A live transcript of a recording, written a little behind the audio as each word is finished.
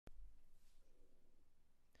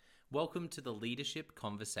Welcome to the Leadership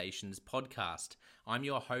Conversations podcast. I'm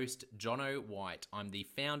your host, Jono White. I'm the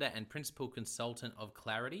founder and principal consultant of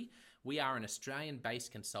Clarity. We are an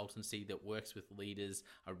Australian-based consultancy that works with leaders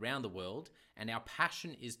around the world, and our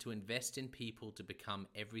passion is to invest in people to become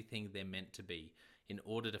everything they're meant to be in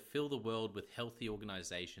order to fill the world with healthy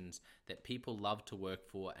organizations that people love to work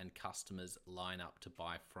for and customers line up to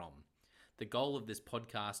buy from. The goal of this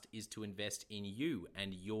podcast is to invest in you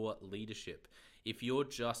and your leadership. If you're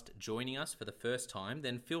just joining us for the first time,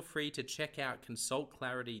 then feel free to check out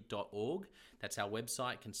consultclarity.org. That's our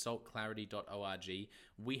website, consultclarity.org.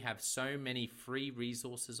 We have so many free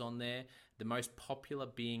resources on there, the most popular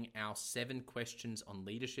being our 7 Questions on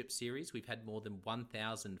Leadership series. We've had more than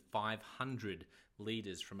 1,500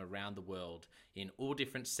 leaders from around the world in all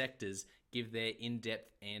different sectors give their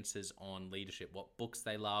in-depth answers on leadership, what books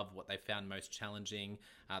they love, what they found most challenging,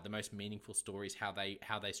 the most meaningful stories, how they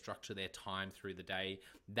structure their time through the day.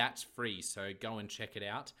 That's free, so go and check it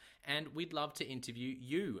out. And we'd love to interview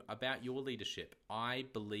you about your leadership. I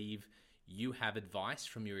believe you have advice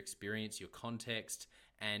from your experience, your context,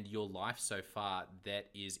 and your life so far that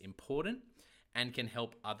is important and can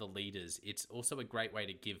help other leaders. It's also a great way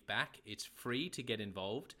to give back. It's free to get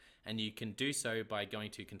involved, and you can do so by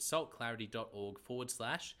going to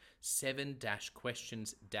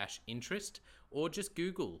consultclarity.org/7-questions-interest, or just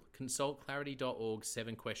Google consultclarity.org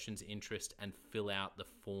 7 questions interest and fill out the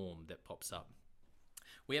form that pops up.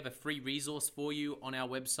 We have a free resource for you on our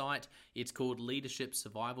website. It's called Leadership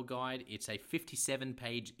Survival Guide. It's a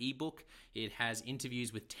 57-page ebook. It has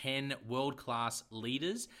interviews with 10 world-class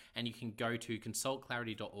leaders, and you can go to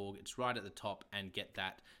consultclarity.org. It's right at the top, and get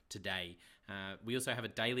that today. We also have a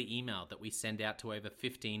daily email that we send out to over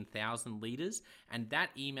 15,000 leaders, and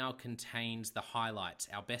that email contains the highlights,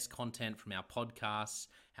 our best content from our podcasts,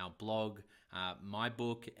 our blog, my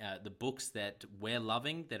book, the books that we're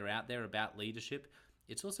loving that are out there about leadership.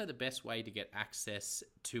 It's also the best way to get access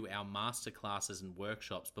to our masterclasses and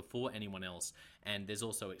workshops before anyone else. And there's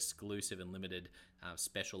also exclusive and limited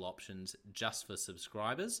special options just for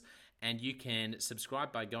subscribers. And you can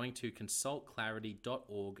subscribe by going to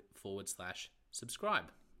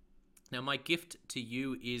consultclarity.org/subscribe. Now, my gift to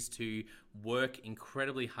you is to work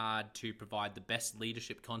incredibly hard to provide the best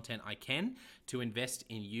leadership content I can to invest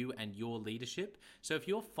in you and your leadership. So if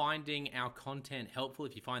you're finding our content helpful,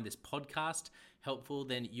 if you find this podcast helpful,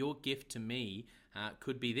 then your gift to me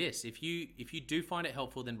could be this. If you do find it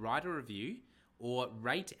helpful, then write a review or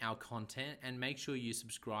rate our content and make sure you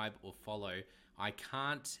subscribe or follow. I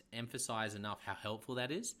can't emphasize enough how helpful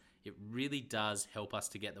that is. It really does help us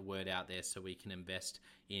to get the word out there so we can invest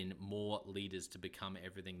in more leaders to become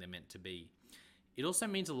everything they're meant to be. It also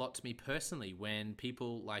means a lot to me personally when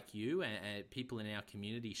people like you and people in our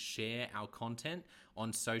community share our content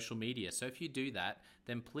on social media. So if you do that,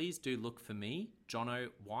 then please do look for me,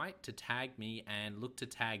 Jono White, to tag me, and look to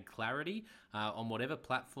tag Clarity on whatever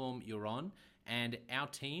platform you're on. And our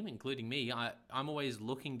team, including me, I'm always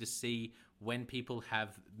looking to see when people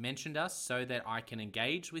have mentioned us so that I can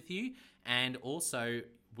engage with you. And also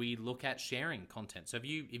we look at sharing content. So if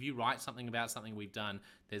you write something about something we've done,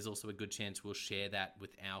 there's also a good chance we'll share that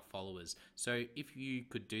with our followers. So if you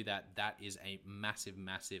could do that, that is a massive,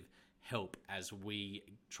 massive help as we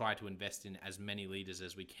try to invest in as many leaders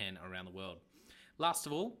as we can around the world. Last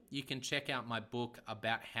of all, you can check out my book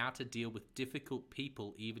about how to deal with difficult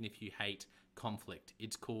people even if you hate conflict.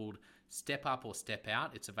 It's called Step Up or Step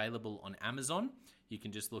Out. It's available on Amazon. You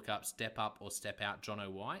can just look up Step Up or Step Out Jono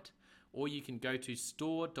White, or you can go to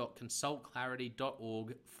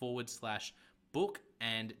store.consultclarity.org/book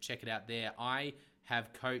and check it out there. I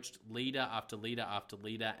have coached leader after leader after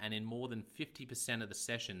leader, and in more than 50% of the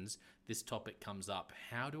sessions, this topic comes up.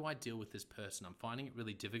 How do I deal with this person? I'm finding it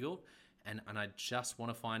really difficult, and I just want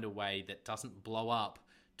to find a way that doesn't blow up,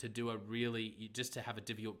 to do just to have a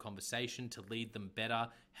difficult conversation, to lead them better.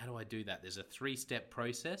 How do I do that? There's a 3-step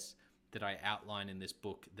process that I outline in this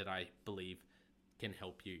book that I believe can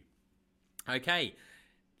help you. Okay,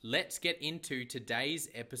 let's get into today's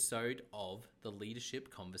episode of the Leadership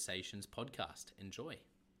Conversations podcast. Enjoy.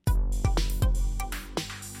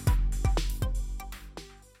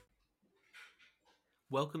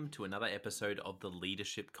 Welcome to another episode of the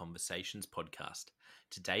Leadership Conversations podcast.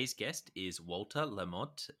 Today's guest is Walter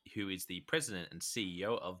Lamothe, who is the president and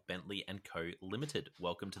CEO of Bentley & Co. Limited.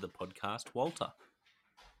 Welcome to the podcast, Walter.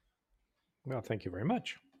 Well, thank you very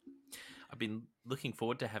much. I've been looking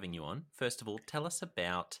forward to having you on. First of all, tell us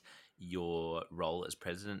about your role as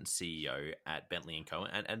president and CEO at Bentley & Co.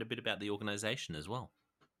 and a bit about the organization as well.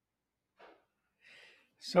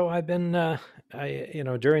 So I've been,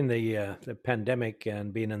 during the pandemic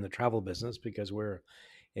and being in the travel business, because we're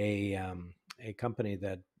a company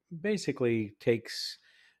that basically takes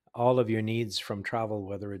all of your needs from travel,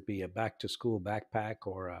 whether it be a back to school backpack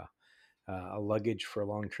or a luggage for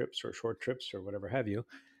long trips or short trips or whatever have you.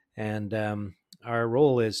 And our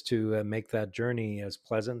role is to make that journey as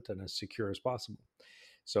pleasant and as secure as possible.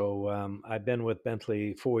 So I've been with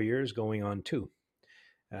Bentley 4 years, going on two.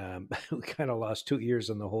 We kind of lost 2 years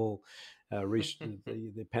in the whole.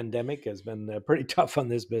 The pandemic has been pretty tough on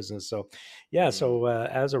this business. So, yeah. Mm. So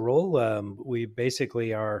as a role, we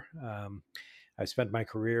basically are. I've spent my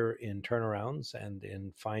career in turnarounds and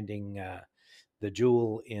in finding the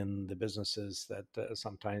jewel in the businesses that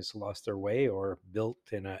sometimes lost their way or built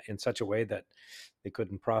in such a way that they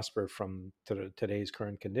couldn't prosper from today's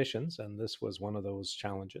current conditions. And this was one of those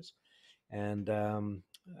challenges. And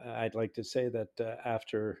I'd like to say that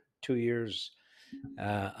after 2 years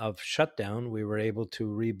of shutdown, we were able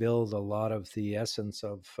to rebuild a lot of the essence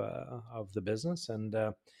of the business, and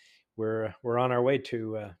we're on our way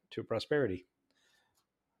to prosperity.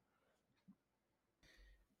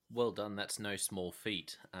 Well done. That's no small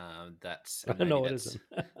feat. That's and No, it isn't.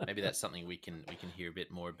 maybe that's something we can hear a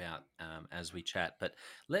bit more about as we chat. But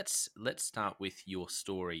let's start with your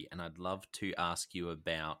story, and I'd love to ask you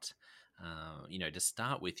about, to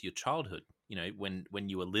start with your childhood. When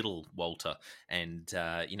you were little, Walter, and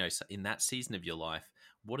so in that season of your life,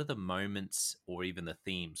 what are the moments or even the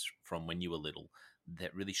themes from when you were little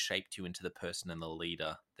that really shaped you into the person and the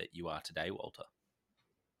leader that you are today, Walter?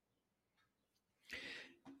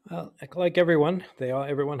 Well, like everyone,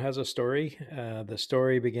 everyone has a story. The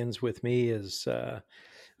story begins with me as a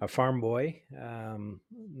farm boy,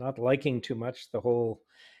 not liking too much the whole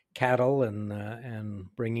cattle and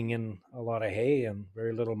bringing in a lot of hay and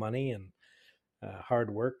very little money and hard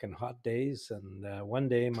work and hot days. And one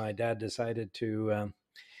day, my dad decided to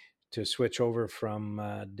switch over from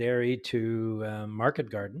dairy to market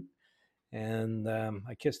garden, and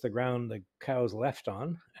I kissed the ground the cows left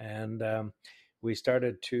on, and we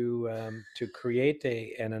started to create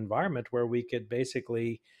an environment where we could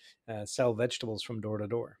basically sell vegetables from door to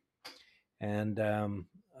door. And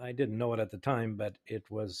I didn't know it at the time, but it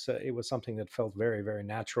was something that felt very very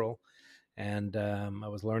natural. And I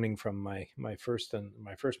was learning from my first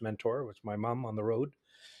mentor, which was my mom on the road.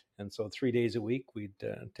 And so 3 days a week, we'd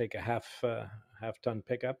take a half ton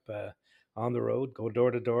pickup on the road, go door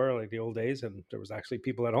to door like the old days, and there was actually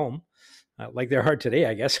people at home, like there are today,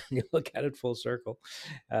 I guess, when you look at it full circle.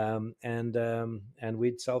 And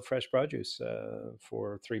we'd sell fresh produce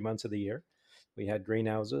for 3 months of the year. We had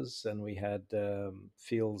greenhouses and we had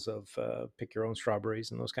fields of pick your own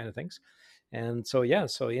strawberries and those kind of things. And so yeah,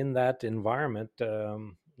 so in that environment,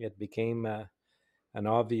 it became an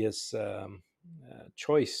obvious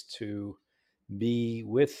choice to be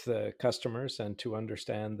with customers and to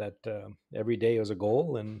understand that every day is a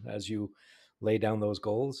goal, and as you lay down those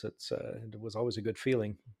goals, it was always a good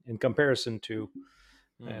feeling in comparison to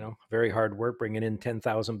Mm. very hard work bringing in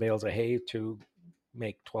 10,000 bales of hay to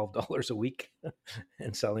make $12 a week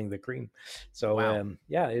and selling the cream. So Wow.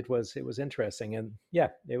 yeah, it was interesting. And yeah,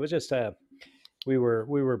 it was just we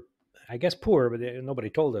were I guess poor, but nobody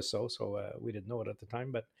told us so, so we didn't know it at the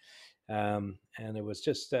time. But and it was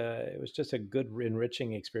just a good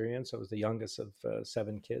enriching experience. I was the youngest of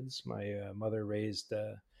seven kids. My mother raised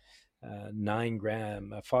nine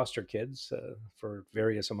foster kids for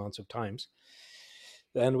various amounts of times.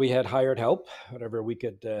 Then we had hired help, whatever we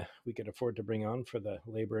could afford to bring on for the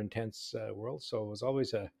labor intense world. So it was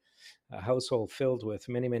always a household filled with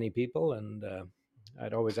many many people. And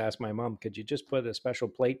I'd always ask my mom, could you just put a special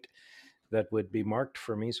plate that would be marked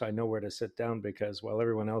for me so I know where to sit down, because while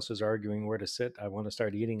everyone else is arguing where to sit, I want to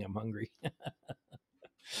start eating. I'm hungry.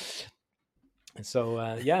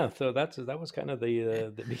 So yeah, so that was kind of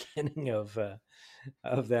the beginning of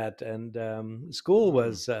that. And school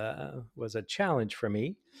Mm. was a challenge for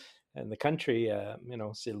me. And the country,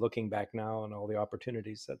 see, looking back now and all the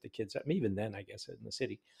opportunities that the kids have, even then, I guess, in the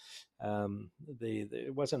city,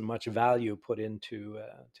 there wasn't much value put into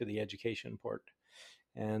to the education part.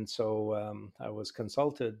 And so I was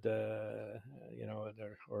consulted, or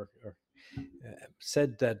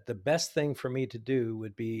said that the best thing for me to do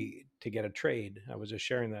would be to get a trade. I was just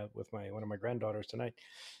sharing that with one of my granddaughters tonight,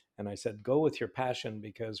 and I said, go with your passion,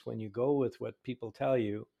 because when you go with what people tell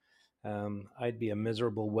you, I'd be a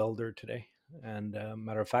miserable welder today. And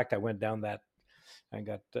matter of fact, I went down that. I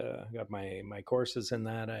got my courses in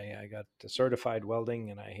that. I got certified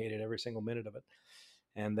welding, and I hated every single minute of it.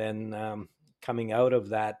 And then coming out of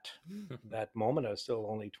that moment, I was still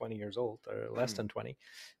only 20 years old, or less Mm. than 20,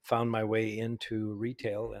 found my way into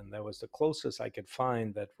retail, and that was the closest I could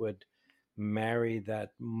find that would marry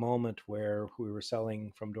that moment where we were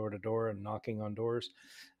selling from door to door and knocking on doors,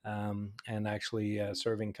 and actually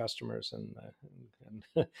serving customers. And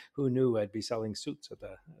who knew I'd be selling suits at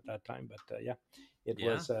that time? But yeah,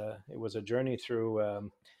 Yeah. it was a journey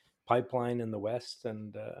through pipeline in the West,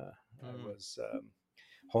 and I Mm. was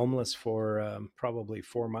homeless for probably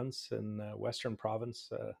 4 months in Western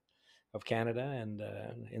province of Canada, and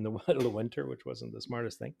in the middle of winter, which wasn't the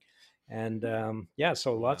smartest thing. And yeah,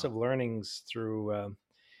 so lots Wow. of learnings through.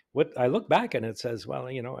 What I look back and it says, well,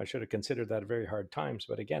 I should have considered that very hard times.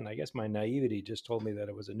 But again, I guess my naivety just told me that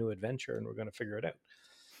it was a new adventure and we're going to figure it out.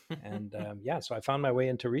 And yeah, so I found my way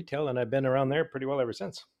into retail, and I've been around there pretty well ever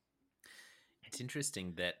since. It's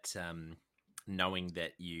interesting that knowing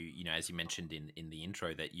that as you mentioned in the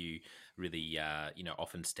intro, that you really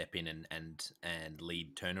often step in and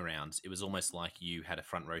lead turnarounds. It was almost like you had a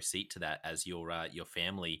front row seat to that as your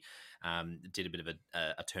family did a bit of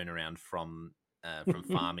a turnaround from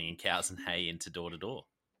farming and cows and hay into door to door.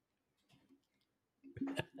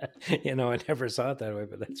 I never saw it that way,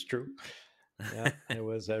 but that's true. Yeah, it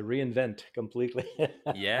was a reinvent completely.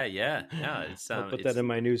 Yeah, yeah, yeah. I'll put that It's in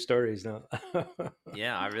my news stories now.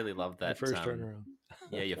 yeah. I really love My that. first turnaround.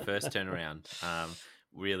 Yeah, your first turnaround.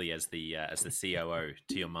 Really, as the COO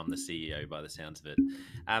to your mum, the CEO, by the sounds of it.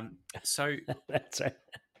 So That's right.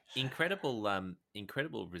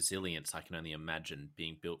 incredible resilience. I can only imagine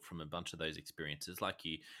being built from a bunch of those experiences. Like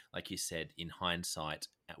you said, in hindsight,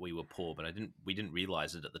 we were poor, but we didn't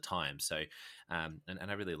realize it at the time. So, and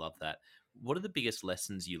I really love that. What are the biggest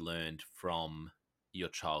lessons you learned from your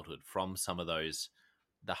childhood, from some of those,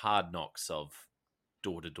 the hard knocks of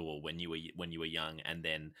door to door when you were young, and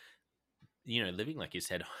then living, like you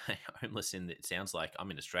said, homeless it sounds like I'm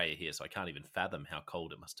in Australia here, so I can't even fathom how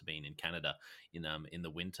cold it must have been in Canada in the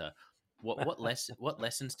winter. What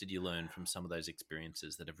lessons did you learn from some of those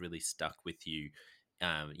experiences that have really stuck with you,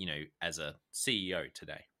 as a CEO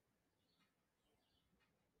today?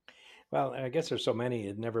 Well, I guess there's so many,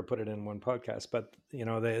 you'd never put it in one podcast. But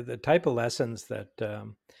the type of lessons that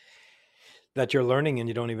you're learning and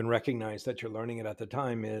you don't even recognize that you're learning it at the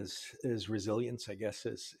time is resilience. I guess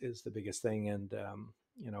is the biggest thing, and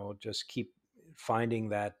just keep finding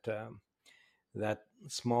that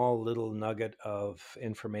small little nugget of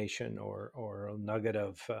information, or a nugget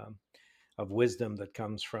of wisdom that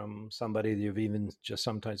comes from somebody that you've even just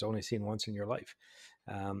sometimes only seen once in your life.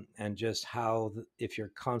 And just how, if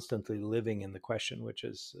you're constantly living in the question, which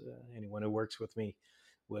is anyone who works with me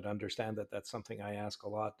would understand that that's something I ask a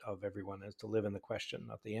lot of everyone, is to live in the question,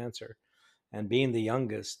 not the answer. And being the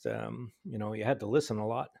youngest, you had to listen a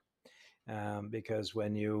lot, because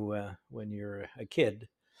when you're a kid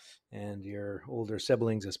and your older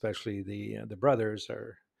siblings, especially the brothers,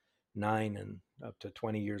 are 9 and up to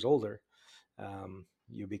 20 years older,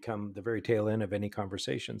 you become the very tail end of any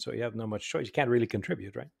conversation. So you have no much choice. You can't really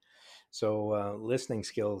contribute, right? So listening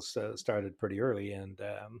skills started pretty early, and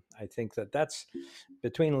I think that's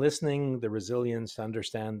between listening, the resilience to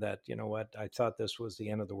understand that, what, I thought this was the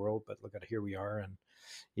end of the world, but look at, here we are. And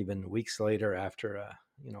even weeks later, after a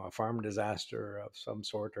farm disaster of some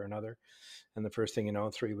sort or another, and the first thing you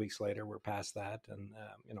know, 3 weeks later, we're past that. And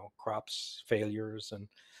crops failures and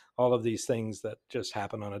all of these things that just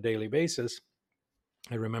happen on a daily basis.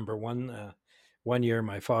 I remember one year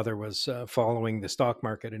my father was following the stock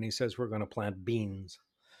market, and he says, we're going to plant beans.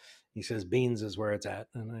 He says, beans is where it's at.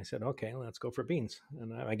 And I said, okay, let's go for beans.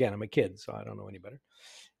 And again, I'm a kid, so I don't know any better.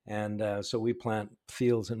 And so we plant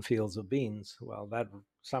fields and fields of beans. Well, that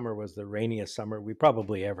summer was the rainiest summer we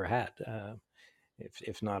probably ever had,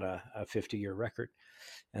 if not a 50-year record.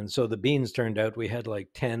 And so the beans turned out, we had like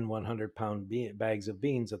 10 100-pound bags of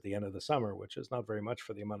beans at the end of the summer, which is not very much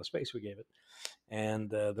for the amount of space we gave it. And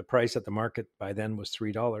the price at the market by then was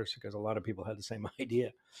 $3, because a lot of people had the same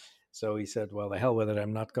idea. So he said, well, the hell with it,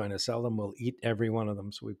 I'm not going to sell them. We'll eat every one of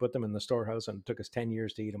them. So we put them in the storehouse, and it took us 10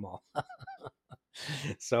 years to eat them all.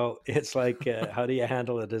 So it's like, how do you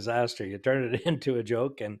handle a disaster? You turn it into a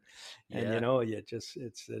joke, and Yeah, you just,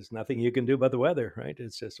 there's nothing you can do about the weather, right?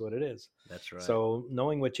 It's just what it is. that's right. So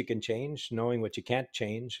knowing what you can change, knowing what you can't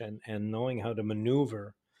change, and knowing how to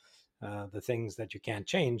maneuver the things that you can't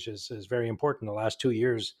change is very important. The last 2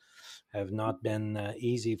 years have not been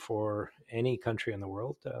easy for any country in the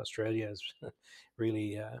world. Australia is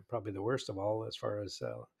really probably the worst of all, as far as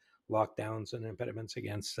lockdowns and impediments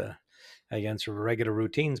against regular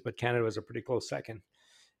routines. But Canada was a pretty close second.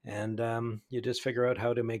 And you just figure out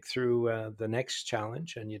how to make through the next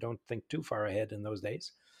challenge, and you don't think too far ahead in those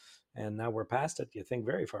days. And now we're past it. You think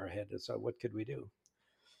very far ahead. So what could we do?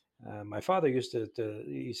 My father used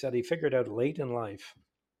he said he figured out late in life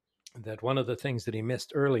that one of the things that he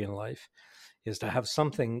missed early in life is to have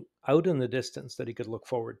something out in the distance that he could look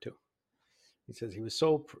forward to. He says he was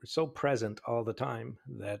so present all the time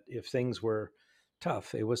that if things were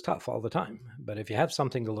tough, it was tough all the time. But if you have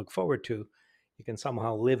something to look forward to, you can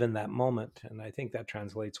somehow live in that moment, and I think that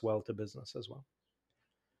translates well to business as well.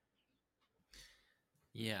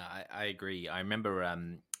 Yeah, I agree. I remember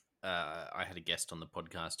I had a guest on the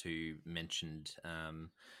podcast who mentioned,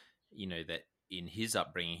 that in his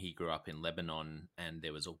upbringing, he grew up in Lebanon and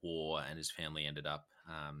there was a war, and his family ended up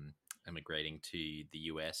emigrating to the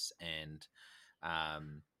US. And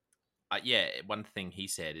um, yeah, one thing he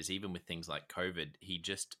said is even with things like COVID,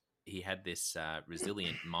 he had this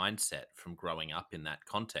resilient mindset from growing up in that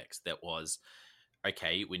context that was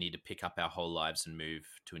okay, we need to pick up our whole lives and move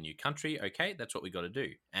to a new country. Okay, that's what we got to do.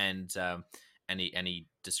 And he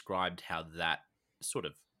described how that sort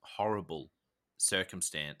of horrible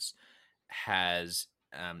circumstance has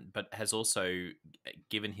also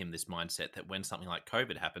given him this mindset that when something like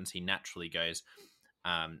COVID happens, he naturally goes,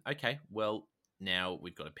 okay, well, now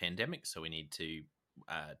we've got a pandemic, so we need to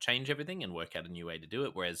change everything and work out a new way to do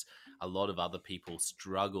it. Whereas a lot of other people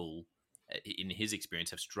struggle, in his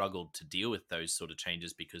experience, have struggled to deal with those sort of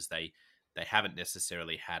changes because they haven't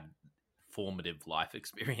necessarily had formative life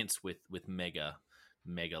experience with mega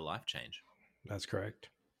life change. That's correct.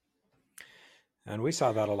 And we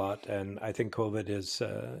saw that a lot, and I think COVID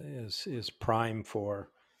is prime for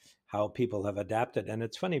how people have adapted. And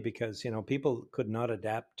it's funny because people could not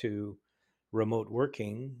adapt to remote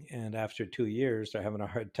working, and after 2 years, they're having a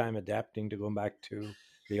hard time adapting to going back to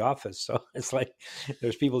the office. So it's like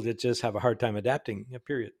there's people that just have a hard time adapting.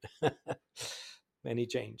 Period. Any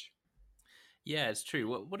change. Yeah, it's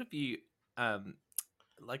true. What have you um,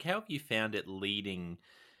 like? How have you found it leading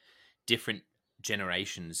different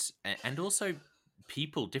generations and also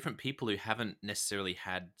different people who haven't necessarily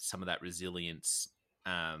had some of that resilience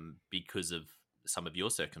because of some of your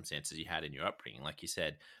circumstances you had in your upbringing? Like you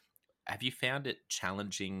said, have you found it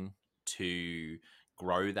challenging to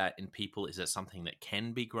grow that in people? Is that something that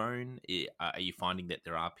can be grown? Are you finding that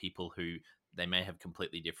there are people who they may have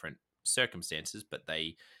completely different circumstances, but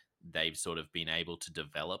they've sort of been able to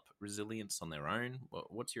develop resilience on their own?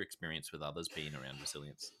 What's your experience with others being around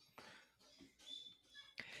resilience?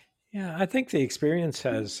 Yeah, I think the experience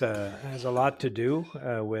has a lot to do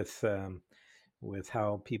with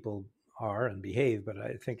how people are and behave, but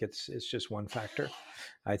I think it's just one factor.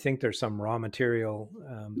 I think there's some raw material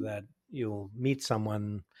that you'll meet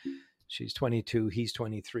someone. She's 22, he's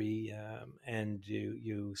 23, and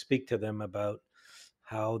you speak to them about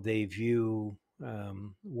how they view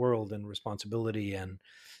world and responsibility and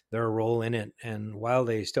their role in it. And while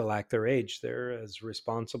they still act their age, they're as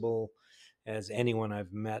responsible as anyone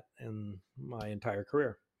I've met in my entire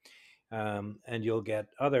career. And you'll get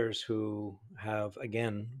others who have,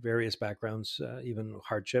 again, various backgrounds, even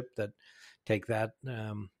hardship, that take that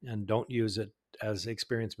and don't use it as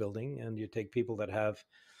experience building. And you take people that have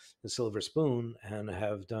the silver spoon and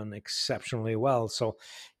have done exceptionally well. So,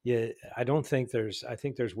 yeah, I think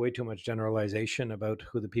there's way too much generalization about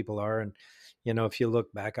who the people are. And, if you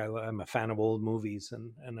look back, I'm a fan of old movies,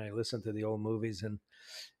 and I listen to the old movies,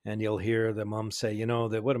 and you'll hear the mom say,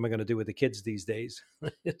 that what am I going to do with the kids these days?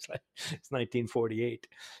 It's like it's 1948.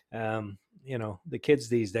 The kids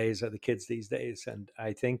these days are the kids these days, and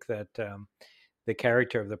I think that the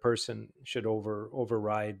character of the person should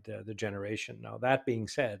override the generation. Now, that being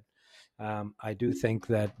said, I do think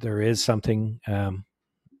that there is something.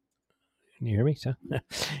 Can you hear me? So,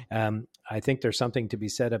 I think there's something to be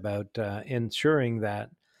said about ensuring that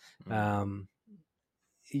Mm, um,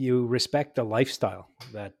 you respect the lifestyle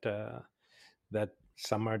that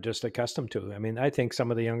some are just accustomed to. I mean, I think some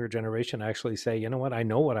of the younger generation actually say, you know what, I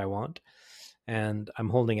know what I want, and I'm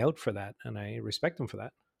holding out for that, and I respect them for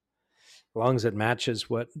that, as long as it matches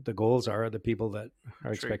what the goals are of the people that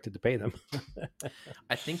are true. expected to pay them.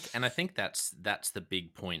 I think that's the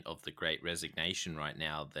big point of the Great Resignation right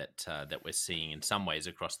now that we're seeing in some ways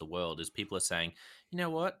across the world is people are saying, you know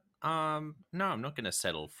what, no, I'm not going to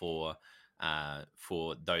settle for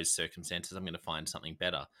those circumstances. I'm going to find something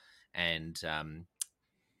better, and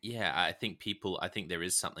yeah, I think there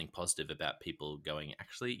is something positive about people going,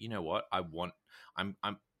 actually, you know what? I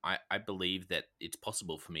believe that it's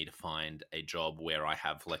possible for me to find a job where I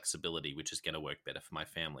have flexibility, which is going to work better for my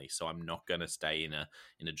family. So I'm not going to stay in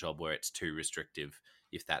a job where it's too restrictive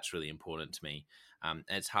if that's really important to me. And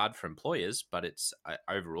it's hard for employers, but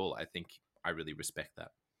overall, I think I really respect that.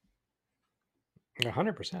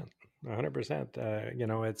 100%,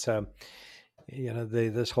 100%. It's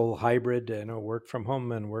this whole hybrid, work from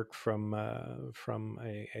home and work from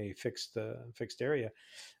a fixed area.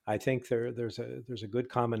 I think there's a good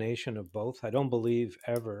combination of both. I don't believe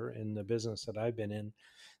ever in the business that I've been in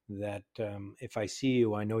that if I see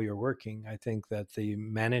you, I know you're working. I think that the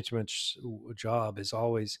management's job is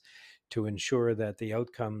always to ensure that the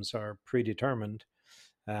outcomes are predetermined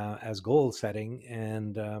as goal setting,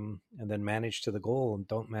 and then manage to the goal, and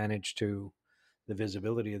don't manage to the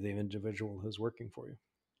visibility of the individual who's working for you.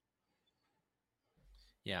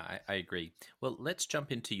 Yeah, I agree. Well, let's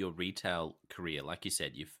jump into your retail career. Like you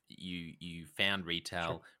said, you found Sure.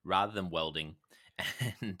 retail rather than welding,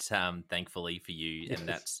 and thankfully for you, and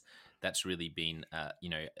Yes. that's really been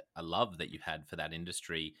a love that you've had for that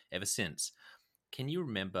industry ever since. Can you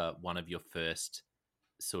remember one of your first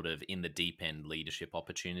sort of in the deep end leadership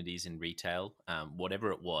opportunities in retail?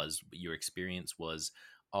 Whatever it was, your experience was,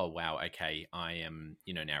 oh wow, okay, I am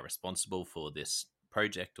now responsible for this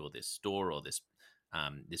project or this store or this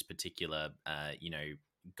particular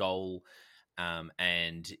goal,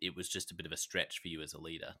 and it was just a bit of a stretch for you as a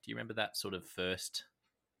leader. Do you remember that sort of first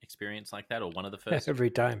experience like that, or one of the first?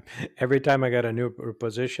 Every time I got a new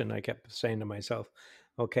position, I kept saying to myself,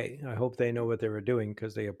 okay, I hope they know what they were doing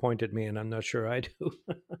because they appointed me and I'm not sure I do.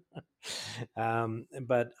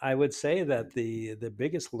 But I would say that the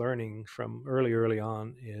biggest learning from early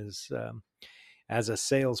on is, as a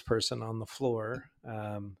salesperson on the floor,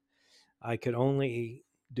 I could only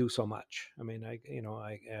do so much. I mean,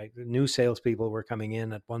 new salespeople were coming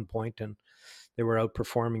in at one point and they were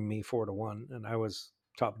outperforming me 4-1, and I was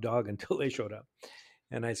top dog until they showed up.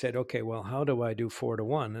 And I said, okay, well, how do I do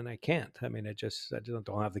 4-1? And I can't. I mean, I just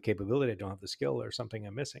don't have the capability. I don't have the skill, or something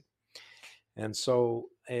I'm missing. And so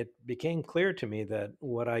it became clear to me that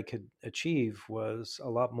what I could achieve was a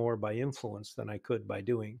lot more by influence than I could by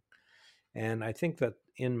doing. And I think that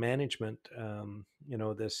in management,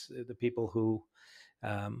 the people who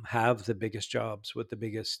have the biggest jobs with the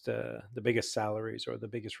biggest salaries or the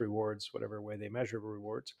biggest rewards, whatever way they measure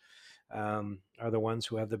rewards, are the ones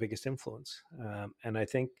who have the biggest influence. And I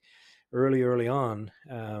think early on,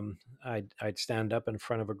 I'd stand up in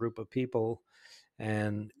front of a group of people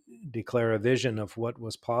and declare a vision of what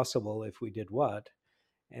was possible if we did what,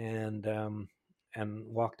 and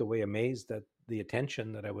walked away amazed at the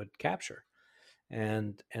attention that I would capture.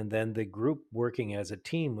 And then the group working as a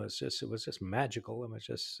team was just magical. It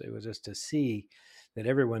was just to see that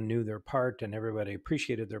everyone knew their part and everybody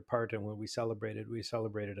appreciated their part, and when we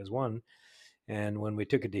celebrated as one, and when we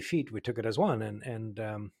took a defeat, we took it as one. And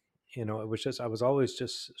it was just, I was always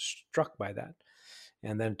just struck by that.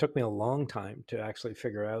 And then it took me a long time to actually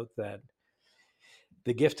figure out that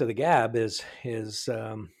the gift of the gab is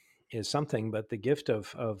something, but the gift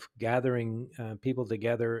of gathering people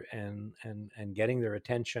together and getting their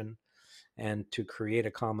attention and to create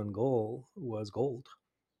a common goal was gold.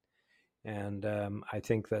 And I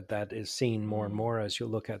think that is seen more and Mm, more as you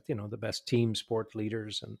look at the best team sport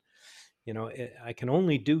leaders. And I can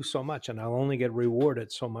only do so much, and I'll only get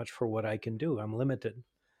rewarded so much for what I can do. I'm limited,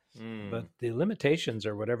 but mm. the limitations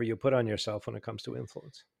are whatever you put on yourself when it comes to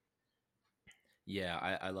influence. Yeah,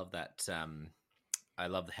 I love that. I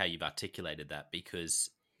love how you've articulated that,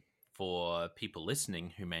 because for people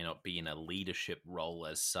listening who may not be in a leadership role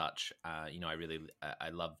as such, I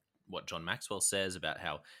love what John Maxwell says about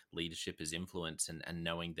how leadership is influence, and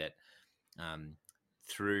knowing that um,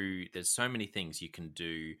 through there's so many things you can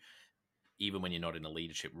do even when you're not in a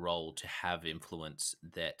leadership role to have influence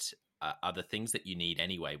that are the things that you need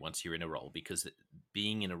anyway once you're in a role, because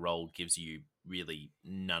being in a role gives you really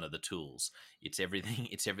none of the tools. It's everything.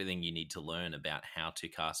 It's everything you need to learn about how to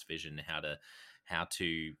cast vision, how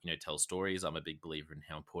to tell stories. I'm a big believer in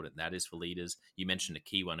how important that is for leaders. You mentioned a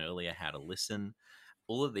key one earlier, how to listen.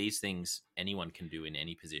 All of these things anyone can do in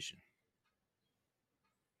any position.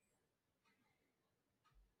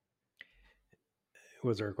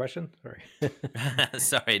 Was there a question? Sorry.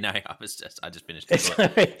 Sorry, no, I just finished the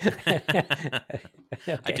thought. Sorry.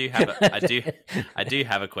 I Okay. do have a I do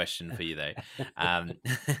have a question for you though. Um,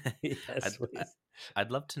 Yes, I'd please. I'd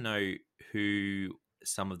love to know who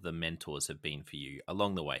some of the mentors have been for you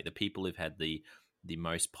along the way, the people who've had the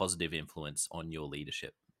most positive influence on your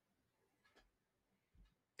leadership.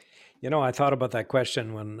 I thought about that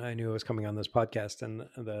question when I knew I was coming on this podcast, and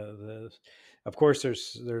of course,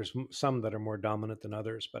 there's some that are more dominant than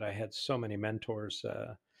others, but I had so many mentors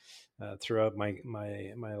throughout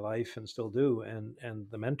my life, and still do, and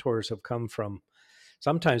the mentors have come from.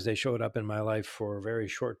 Sometimes they showed up in my life for a very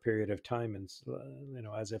short period of time, and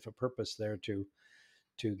as if a purpose there to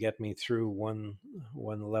get me through one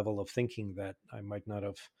level of thinking that I might not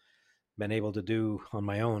have been able to do on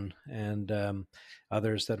my own, and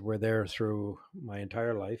others that were there through my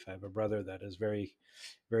entire life. I have a brother that is very,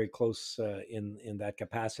 very close in that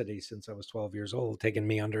capacity since I was 12 years old, taking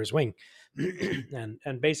me under his wing,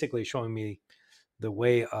 and basically showing me the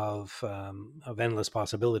way of endless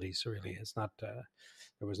possibilities. Really, it's not.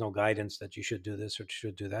 There was no guidance that you should do this or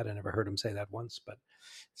should do that. I never heard him say that once, but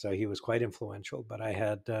so he was quite influential. But I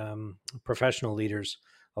had professional leaders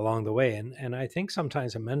along the way, and I think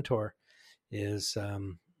sometimes a mentor is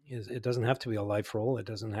it doesn't have to be a life role. It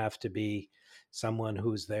doesn't have to be someone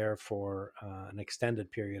who's there for an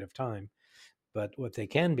extended period of time. But what they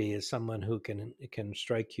can be is someone who can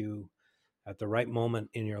strike you at the right moment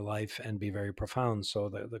in your life and be very profound. So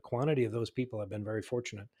the quantity of those people, I've been very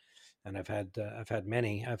fortunate, and I've had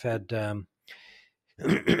many. I've had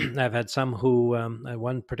I've had some who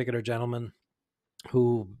one particular gentleman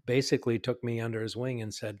who basically took me under his wing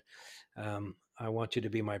and said, "I want you to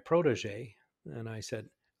be my protege." And I said,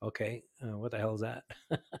 "Okay, what the hell is that?"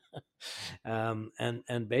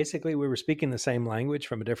 And basically, we were speaking the same language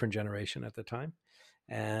from a different generation at the time,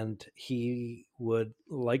 and he would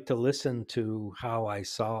like to listen to how I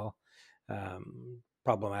saw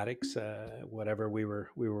problematics, whatever we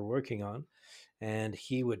were working on, and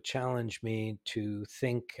he would challenge me to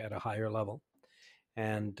think at a higher level.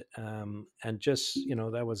 And just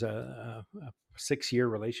that was a 6 year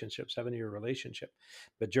relationship, 7 year relationship,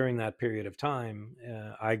 but during that period of time,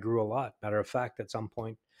 I grew a lot. Matter of fact, at some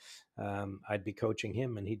point, I'd be coaching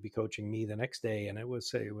him and he'd be coaching me the next day, and it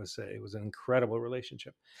was an incredible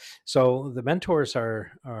relationship. So the mentors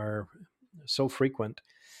are so frequent,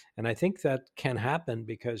 and I think that can happen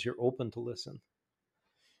because you're open to listen.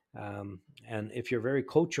 And if you're very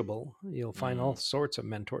coachable, you'll find all Mm. sorts of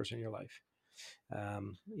mentors in your life.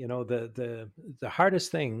 The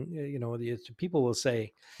hardest thing, people will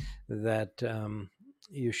say that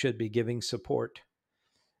you should be giving support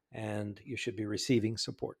and you should be receiving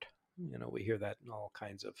support. We hear that in all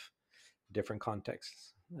kinds of different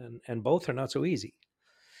contexts, and both are not so easy.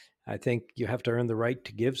 I think you have to earn the right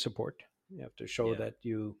to give support. You have to show Yeah. that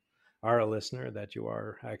you are a listener, that you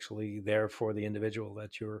are actually there for the individual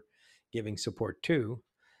that you're giving support to.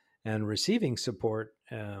 And receiving support,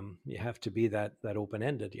 you have to be that open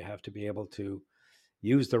ended. You have to be able to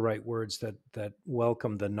use the right words that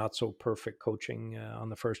welcome the not so perfect coaching on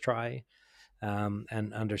the first try,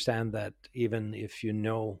 and understand that even if you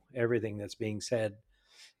know everything that's being said,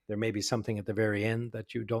 there may be something at the very end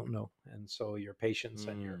that you don't know. And so your patience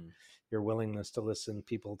and your Mm. your willingness to listen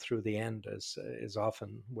people through the end is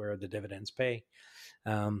often where the dividends pay.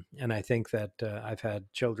 And I think that I've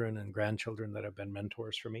had children and grandchildren that have been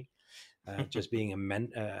mentors for me, just being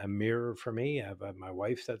a mirror for me. I have my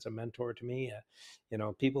wife that's a mentor to me.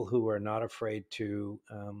 People who are not afraid to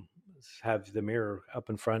have the mirror up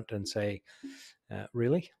in front and say,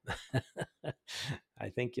 "Really, I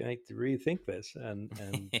think you need to rethink this,"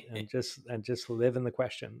 and just live in the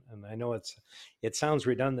question. And I know it sounds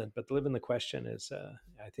redundant, but live in the question is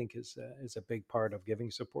I think is a big part of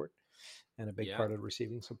giving support and a big Yeah. part of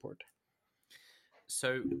receiving support.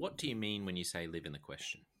 So, what do you mean when you say live in the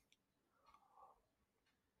question?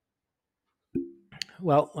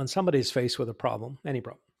 Well, when somebody's faced with a problem, any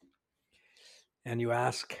problem, and um, you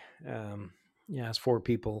ask four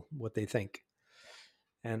people what they think,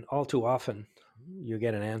 and all too often you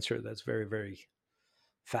get an answer that's very, very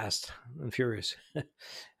fast and furious.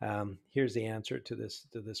 Here's the answer to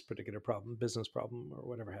this particular problem, business problem, or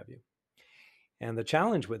whatever have you. And the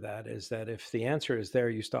challenge with that is that if the answer is there,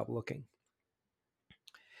 you stop looking.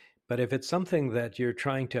 But if it's something that you're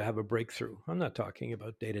trying to have a breakthrough, I'm not talking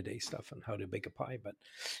about day-to-day stuff and how to bake a pie,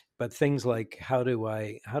 but things like how do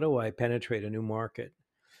I penetrate a new market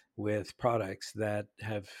with products that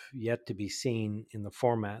have yet to be seen in the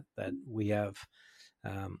format that we have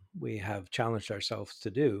challenged ourselves to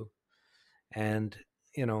do. And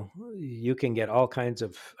you can get all kinds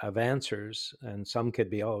of answers, and some could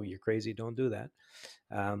be, "Oh, you're crazy, don't do that,"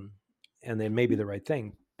 um, and they may be the right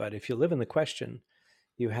thing. But if you live in the question,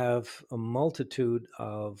 you have a multitude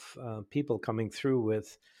of people coming through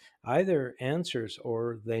with either answers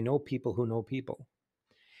or they know people who know people.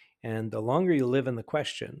 And the longer you live in the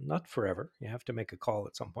question, not forever, you have to make a call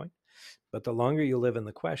at some point, but the longer you live in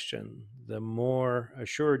the question, the more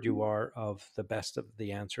assured you are of the best of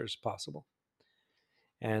the answers possible.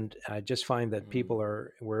 And I just find that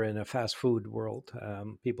Mm. we're in a fast food world.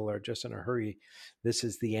 People are just in a hurry. This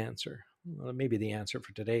is the answer. Well, it may be the answer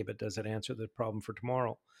for today, but does it answer the problem for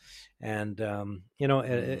tomorrow? And, I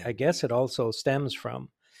Mm. guess it also stems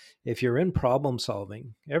from, if you're in problem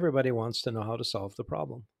solving, everybody wants to know how to solve the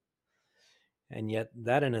problem. And yet,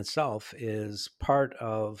 that in itself is part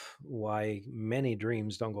of why many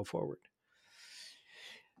dreams don't go forward.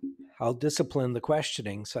 I'll discipline the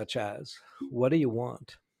questioning, such as, what do you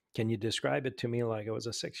want? Can you describe it to me like I was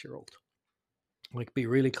a 6-year-old? Like, be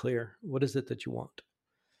really clear. What is it that you want?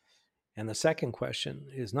 And the second question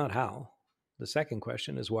is not how. The second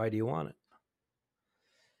question is, why do you want it?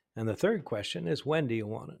 And the third question is, when do you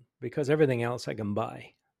want it? Because everything else I can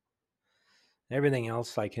buy. Everything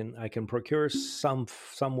else I can procure some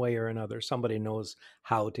way or another. Somebody knows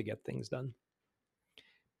how to get things done.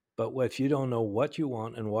 But if you don't know what you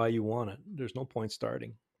want and why you want it, there's no point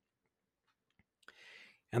starting.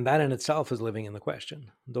 And that in itself is living in the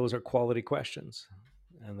question. Those are quality questions.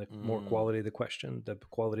 And the more quality the question, the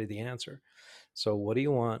quality of the answer. So what do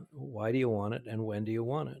you want? Why do you want it? And when do you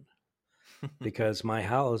want it? Because my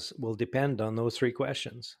house will depend on those three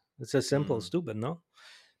questions. It's as simple as stupid, no?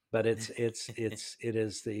 But it's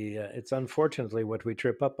unfortunately what we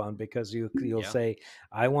trip up on, because you'll say,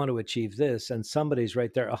 I want to achieve this, and somebody's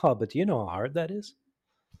right there. Oh, but do you know how hard that is?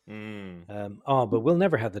 But we'll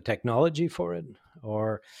never have the technology for it.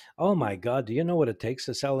 Or, oh my God, do you know what it takes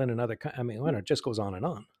to sell in another country? I mean, it just goes on and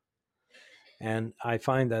on. And I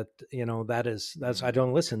find that, that's I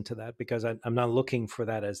don't listen to that, because I'm not looking for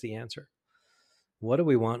that as the answer. What do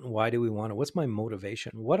we want? Why do we want it? What's my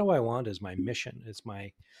motivation? What do I want is my mission. It's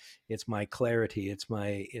my clarity. It's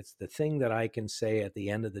the thing that I can say at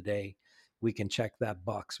the end of the day, we can check that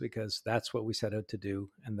box, because that's what we set out to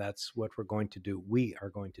do. And that's what we're going to do. We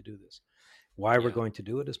are going to do this. Why we're going to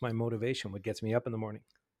do it is my motivation, what gets me up in the morning.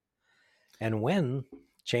 And when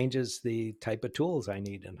changes the type of tools I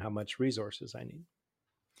need and how much resources I need.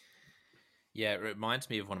 Yeah, it reminds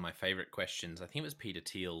me of one of my favorite questions. I think it was Peter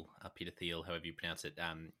Thiel, however you pronounce it.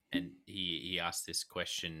 And he asked this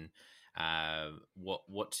question: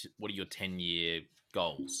 what are your 10-year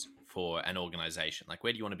goals for an organization? Like,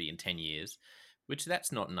 where do you want to be in 10 years? Which,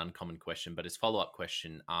 that's not an uncommon question, but his follow-up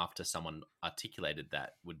question after someone articulated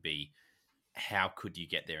that would be, how could you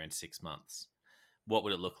get there in 6 months? What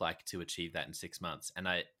would it look like to achieve that in 6 months? And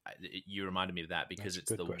you reminded me of that, because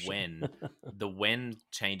it's the question. the when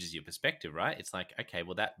changes your perspective, right? It's like, okay,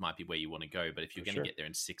 well, that might be where you want to go, but if you're going to get there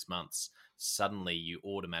in 6 months, suddenly you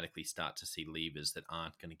automatically start to see levers that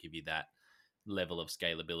aren't going to give you that level of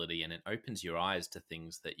scalability, and it opens your eyes to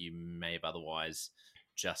things that you may have otherwise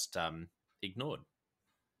just ignored.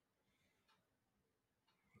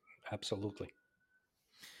 Absolutely.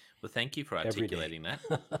 Well, thank you for articulating that.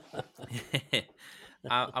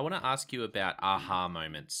 I want to ask you about aha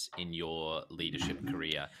moments in your leadership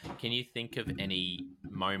career. Can you think of any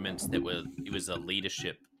moments it was a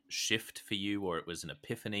leadership shift for you, or it was an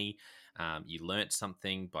epiphany? You learnt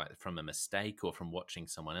something from a mistake, or from watching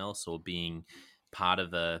someone else, or being part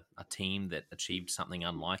of a team that achieved something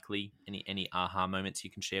unlikely? Any aha moments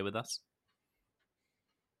you can share with us?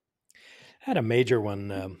 I had a major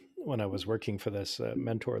one when I was working for this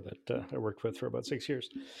mentor that I worked with for about 6 years.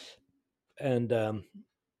 And I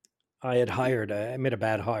made a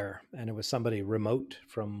bad hire, and it was somebody remote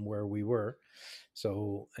from where we were.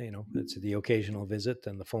 So, it's the occasional visit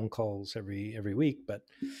and the phone calls every week. But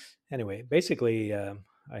anyway, basically, I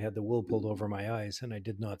had the wool pulled over my eyes, and I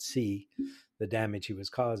did not see the damage he was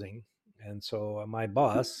causing. And so my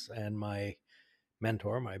boss and my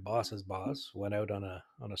mentor, my boss's boss, went out on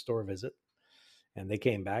a store visit, and they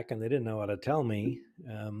came back and they didn't know how to tell me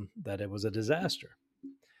that it was a disaster.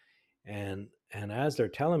 And as they're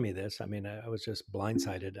telling me this, I mean, I was just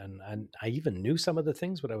blindsided, and I even knew some of the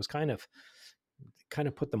things, but I was kind of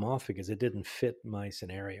put them off, because it didn't fit my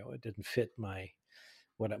scenario. It didn't fit my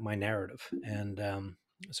narrative. And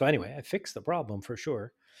so anyway, I fixed the problem for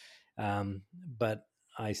sure. But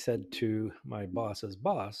I said to my boss's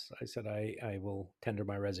boss, I said, I will tender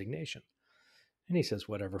my resignation. And he says,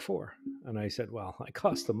 whatever for? And I said, well, I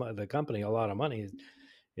cost the company a lot of money.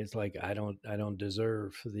 It's like, I don't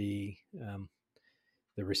deserve the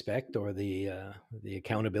respect or the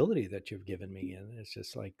accountability that you've given me. And it's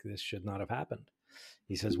just like, this should not have happened.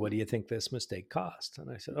 He says, what do you think this mistake cost?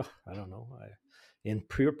 And I said, oh, I don't know. In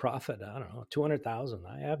pure profit, I don't know, 200,000.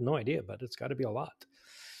 I have no idea, but it's got to be a lot.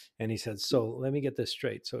 And he said, so let me get this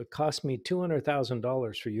straight. So it cost me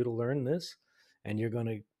 $200,000 for you to learn this, and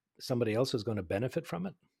somebody else is going to benefit from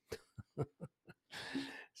it.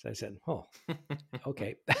 So I said, oh,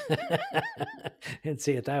 okay. Didn't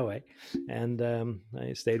see it that way. And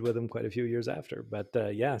I stayed with him quite a few years after. But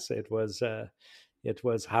yes, it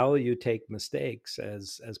was how you take mistakes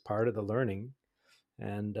as part of the learning.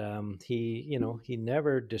 And he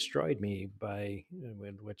never destroyed me by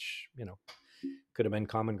which, could have been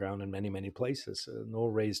common ground in many, many places. No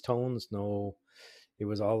raised tones, no, it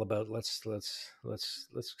was all about let's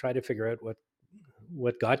try to figure out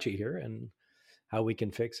what got you here and how we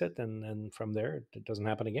can fix it, and from there it doesn't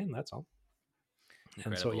happen again. That's all.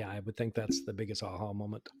 And so Incredible. yeah, I would think that's the biggest aha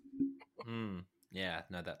moment. Mm. Yeah,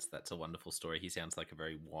 no, that's a wonderful story. He sounds like a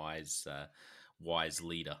very wise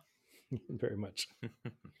leader. Very much, very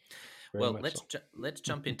Well, much so. let's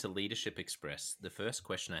jump into Leadership Express. The first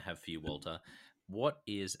question I have for you, Walter, what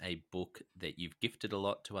is a book that you've gifted a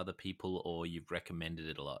lot to other people, or you've recommended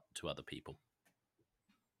it a lot to other people?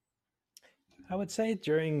 I would say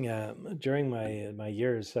during my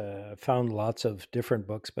years, I found lots of different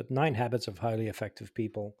books, but Nine Habits of Highly Effective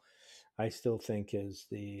People, I still think is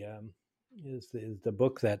the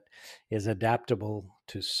book that is adaptable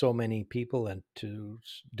to so many people and to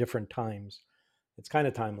different times. It's kind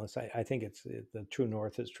of timeless. I think the true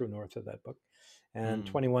north is true north of that book. And Mm.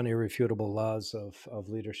 21 Irrefutable Laws of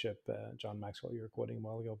Leadership, John Maxwell, you were quoting a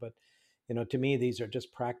while ago. But, to me, these are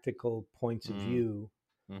just practical points of Mm. view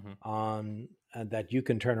Hmm. on that you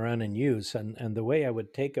can turn around and use. And the way I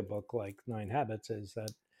would take a book like Nine Habits is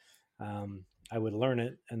that I would learn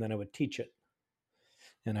it and then I would teach it.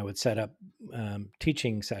 And I would set up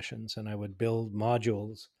teaching sessions and I would build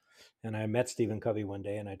modules. And I met Stephen Covey one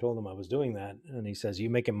day and I told him I was doing that. And he says, "You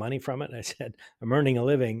making money from it?" And I said, "I'm earning a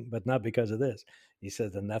living, but not because of this." He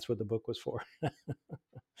says, "Then that's what the book was for."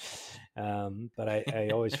 But I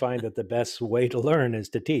always find that the best way to learn is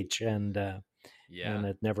to teach. And Yeah.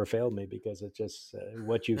 it never failed me because it just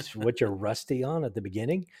what you're rusty on at the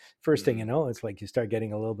beginning, first thing you Mm. know, it's like you start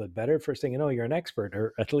getting a little bit better. First thing you know, you're an expert,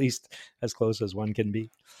 or at least as close as one can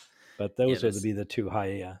be. But Yeah, those would there's be the two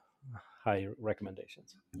high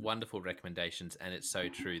recommendations. wonderful recommendations, and it's so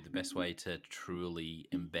true. The best way to truly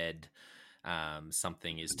embed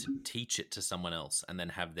something is to teach it to someone else and then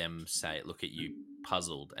have them say, look at you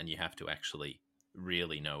puzzled, and you have to actually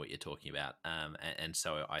really know what you're talking about. And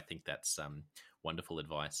so I think that's wonderful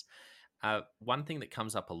advice. One thing that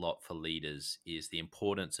comes up a lot for leaders is the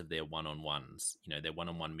importance of their one-on-ones, their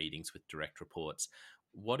one-on-one meetings with direct reports.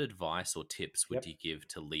 What advice or tips would Yep. you give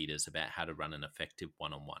to leaders about how to run an effective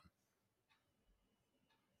one-on-one?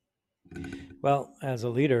 Well, as a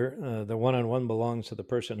leader, the one-on-one belongs to the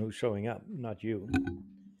person who's showing up, not you.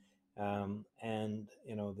 And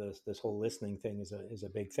this whole listening thing is a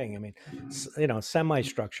big thing. I mean,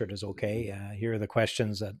 semi-structured is okay. Here are the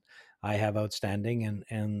questions that I have outstanding,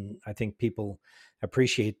 and I think people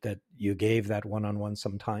appreciate that you gave that one-on-one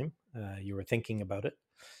some time. You were thinking about it.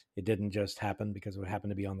 It didn't just happen because it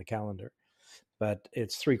happened to be on the calendar. But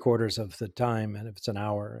it's 3/4 of the time, and if it's an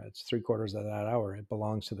hour, it's 3/4 of that hour. It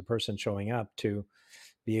belongs to the person showing up to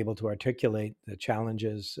be able to articulate the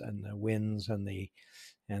challenges and the wins and the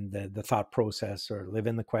thought process, or live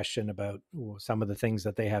in the question about some of the things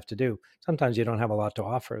that they have to do. Sometimes you don't have a lot to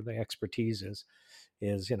offer. The expertise is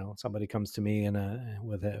somebody comes to me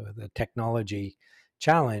with a technology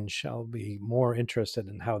challenge. I'll be more interested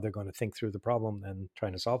in how they're going to think through the problem than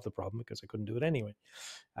trying to solve the problem, because I couldn't do it anyway.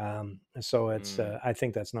 So it's Mm. I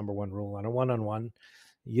think that's number one rule. On a one-on-one,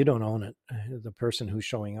 you don't own it. The person who's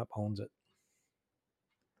showing up owns it.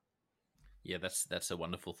 Yeah, that's a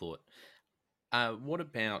wonderful thought. What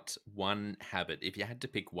about one habit? If you had to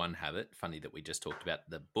pick one habit, funny that we just talked about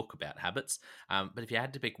the book about habits, but if you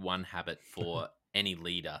had to pick one habit for any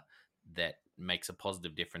leader that makes a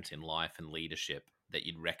positive difference in life and leadership that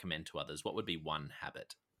you'd recommend to others, what would be one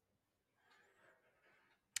habit?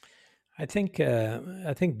 I think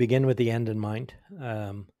begin with the end in mind.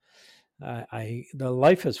 The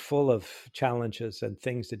life is full of challenges and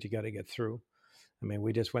things that you got to get through. I mean,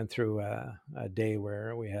 we just went through a day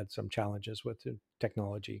where we had some challenges with the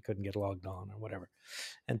technology, couldn't get logged on or whatever,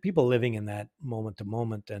 and people living in that moment to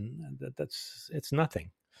moment, and it's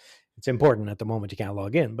nothing. It's important at the moment you can't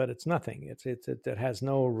log in, but it's nothing. It has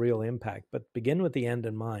no real impact. But begin with the end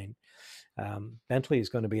in mind. Bentley is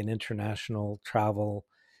going to be an international travel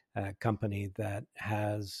company that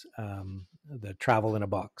has the travel in a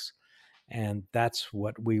box. And that's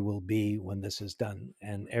what we will be when this is done.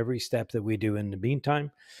 And every step that we do in the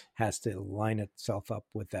meantime has to line itself up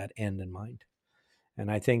with that end in mind. And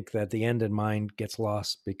I think that the end in mind gets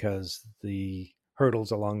lost because the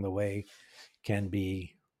hurdles along the way can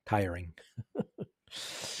be tiring.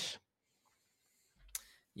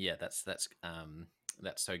 Yeah, that's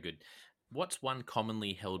so good. What's one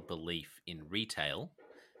commonly held belief in retail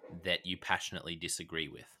that you passionately disagree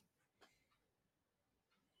with?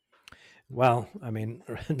 Well, I mean,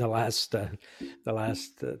 in the last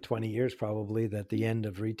 20 years, probably, that the end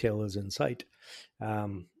of retail is in sight.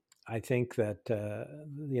 Um, I think that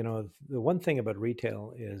the one thing about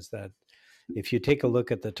retail is that if you take a look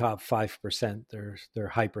at the top 5%, they're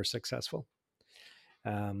hyper successful,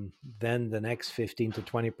 then the next 15 to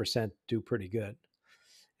 20% do pretty good,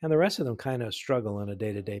 and the rest of them kind of struggle on a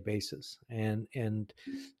day-to-day basis. And in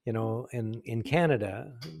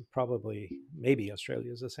Canada, probably maybe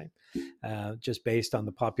Australia is the same, just based on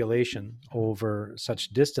the population over such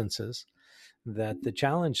distances, that the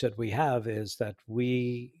challenge that we have is that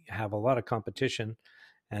we have a lot of competition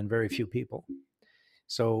and very few people.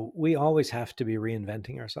 So we always have to be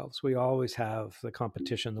reinventing ourselves. We always have the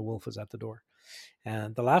competition. The wolf is at the door.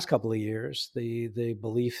 And the last couple of years, the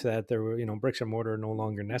belief that there were, bricks and mortar are no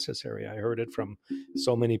longer necessary. I heard it from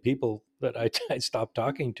so many people that I stopped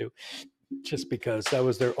talking to, just because that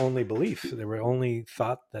was their only belief. Their only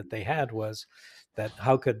thought that they had was that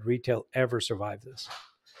how could retail ever survive this?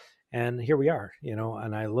 And here we are,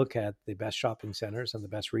 and I look at the best shopping centers and the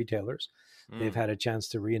best retailers. They've had a chance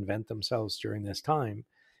to reinvent themselves during this time.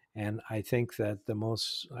 And I think that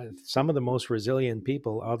some of the most resilient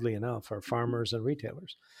people, oddly enough, are farmers and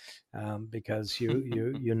retailers, because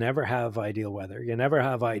you never have ideal weather, you never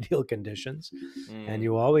have ideal conditions, and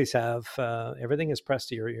you always have everything is pressed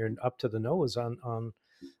to you're up to the nose on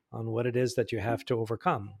what it is that you have to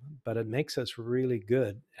overcome. But it makes us really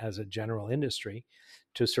good as a general industry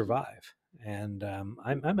to survive. And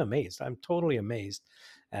I'm amazed. I'm totally amazed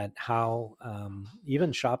at how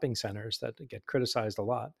even shopping centers that get criticized a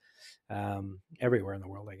lot everywhere in the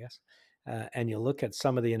world, I guess. And you look at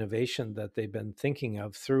some of the innovation that they've been thinking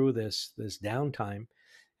of through this downtime,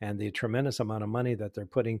 and the tremendous amount of money that they're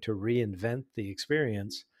putting to reinvent the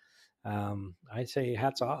experience. I say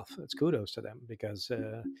hats off. It's kudos to them, because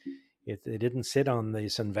they didn't sit on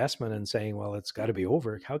this investment and saying, well, it's got to be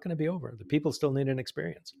over. How can it be over? The people still need an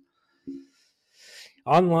experience.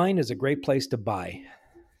 Online is a great place to buy.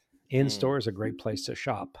 In-store is a great place to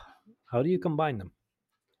shop. How do you combine them?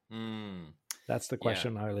 That's the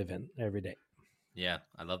question I live in every day. Yeah,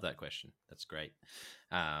 I love that question. That's great.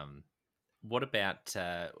 What about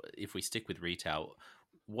if we stick with retail,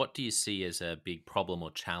 what do you see as a big problem or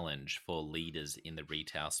challenge for leaders in the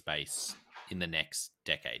retail space in the next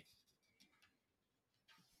decade?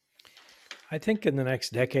 I think in the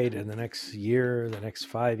next decade, in the next year, the next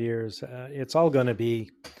 5 years, it's all going to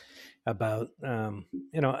be about,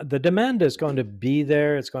 the demand is going to be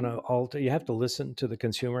there. It's going to alter. You have to listen to the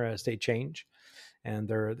consumer as they change.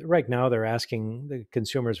 And right now they're asking, the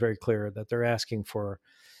consumer is very clear that they're asking for,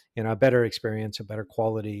 a better experience, a better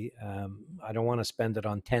quality. I don't want to spend it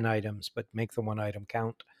on 10 items, but make the one item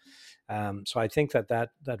count. So I think that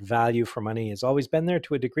value for money has always been there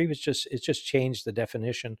to a degree. It's just changed the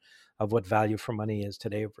definition of what value for money is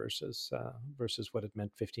today versus what it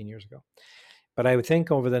meant 15 years ago. But I would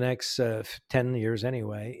think over the next 10 years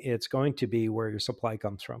anyway, it's going to be where your supply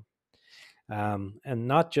comes from. And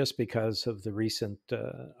not just because of the recent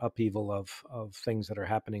upheaval of things that are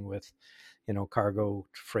happening with, cargo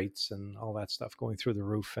freights and all that stuff going through the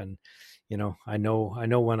roof. And, I know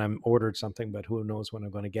when I'm ordered something, but who knows when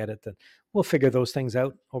I'm going to get it. That we'll figure those things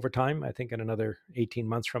out over time. I think in another 18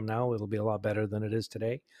 months from now, it'll be a lot better than it is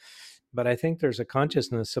today. But I think there's a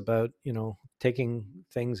consciousness about, taking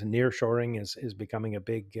things, nearshoring is becoming a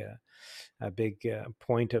big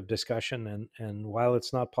point of discussion. And while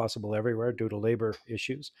it's not possible everywhere due to labor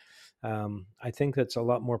issues, I think that's a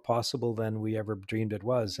lot more possible than we ever dreamed it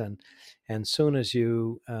was. And soon as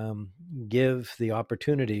you give the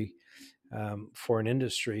opportunity for an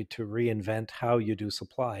industry to reinvent how you do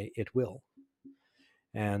supply, it will.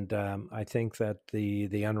 And I think that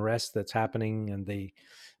the unrest that's happening, and the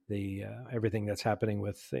everything that's happening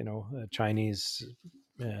with Chinese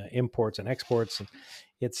imports and exports, and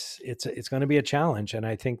it's going to be a challenge. And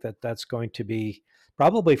I think that that's going to be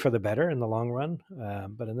probably for the better in the long run,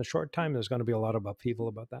 but in the short time, there's going to be a lot of upheaval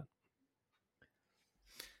about that.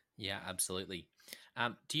 Yeah, absolutely.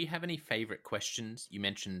 Do you have any favorite questions? You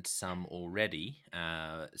mentioned some already,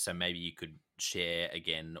 so maybe you could share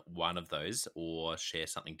again one of those, or share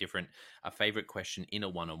something different. A favorite question in a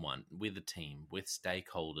one-on-one with a team, with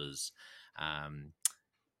stakeholders.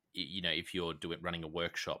 If you're running a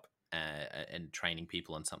workshop and training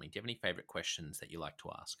people on something, do you have any favorite questions that you like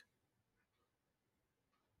to ask?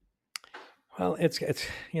 Well,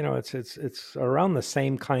 it's around the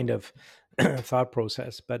same kind of thought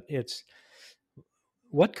process, but it's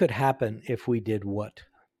what could happen if we did what?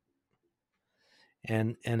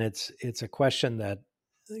 And it's a question that,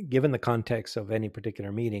 given the context of any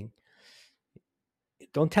particular meeting,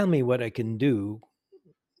 don't tell me what I can do.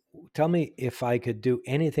 Tell me, if I could do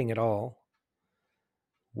anything at all,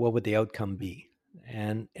 what would the outcome be?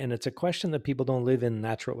 And it's a question that people don't live in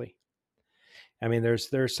naturally. I mean,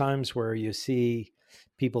 there's times where you see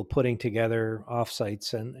people putting together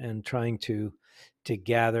offsites and trying to to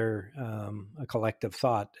gather a collective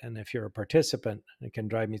thought. And if you're a participant, it can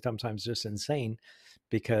drive me sometimes just insane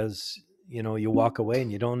because you walk away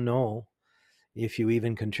and you don't know if you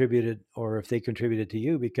even contributed or if they contributed to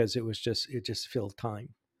you because it just filled time.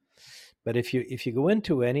 But if you go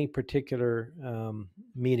into any particular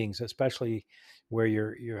meetings, especially where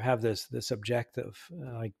you have this objective,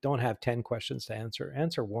 like don't have 10 questions to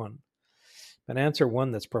answer one, but answer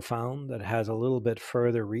one that's profound, that has a little bit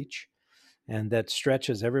further reach, and that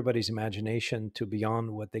stretches everybody's imagination to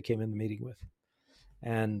beyond what they came in the meeting with.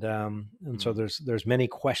 And so there's many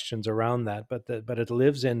questions around that, but it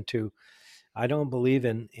lives into, I don't believe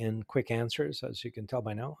in quick answers, as you can tell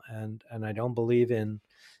by now, and I don't believe in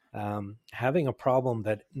having a problem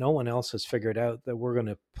that no one else has figured out that we're going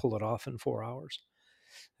to pull it off in 4 hours.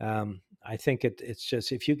 I think it's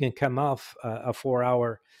just, if you can come off a 4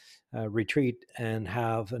 hour retreat and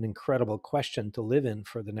have an incredible question to live in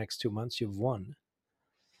for the next 2 months, you've won.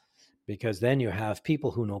 Because then you have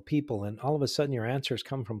people who know people, and all of a sudden your answers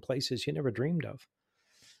come from places you never dreamed of.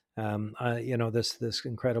 This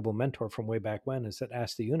incredible mentor from way back when is that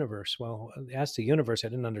ask the universe. Well, ask the universe, I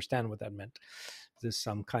didn't understand what that meant. Is this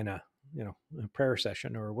some kind of a prayer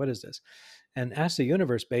session, or what is this? And ask the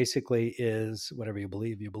universe basically is whatever you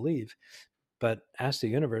believe. But ask the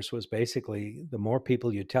universe was basically, the more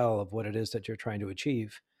people you tell of what it is that you're trying to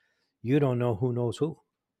achieve, you don't know who knows who.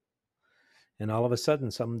 And all of a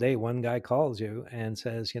sudden, someday, one guy calls you and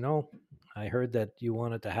says, I heard that you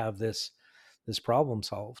wanted to have this problem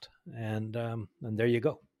solved, and there you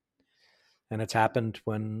go. And it's happened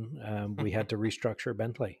when we had to restructure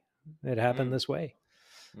Bentley. It happened this way.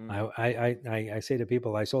 I say to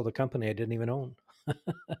people, I sold a company I didn't even own.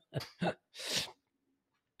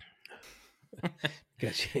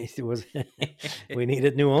 Because it was, we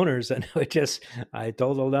needed new owners, and I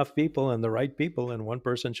told enough people and the right people, and one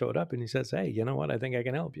person showed up and he says, hey, you know what? I think I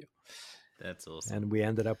can help you. That's awesome. And we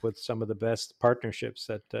ended up with some of the best partnerships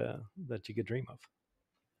that you could dream of.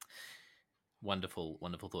 Wonderful,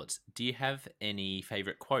 wonderful thoughts. Do you have any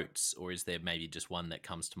favorite quotes, or is there maybe just one that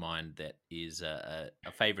comes to mind that is a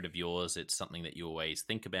favorite of yours? It's something that you always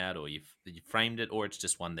think about, or you framed it, or it's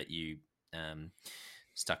just one that you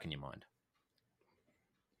stuck in your mind?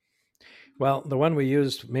 Well, the one we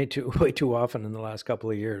used way too often in the last couple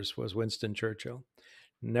of years was Winston Churchill.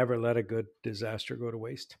 Never let a good disaster go to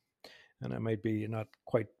waste. And I might be not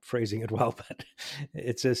quite phrasing it well, but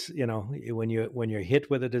it's just, when you're hit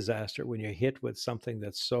with a disaster, when you're hit with something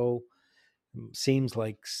that so seems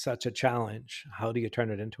like such a challenge, how do you turn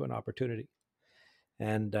it into an opportunity?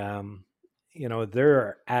 And there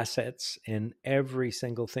are assets in every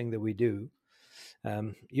single thing that we do.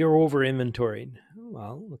 You're over inventoried.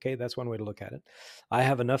 Well, okay, that's one way to look at it. I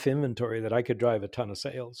have enough inventory that I could drive a ton of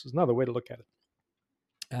sales. There's another way to look at it.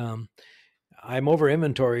 I'm over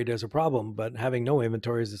inventoried as a problem, but having no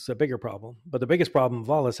inventories is a bigger problem. But the biggest problem of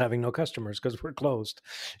all is having no customers because we're closed.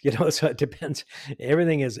 So it depends.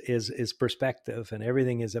 Everything is perspective, and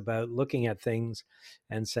everything is about looking at things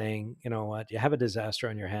and saying, you know what, you have a disaster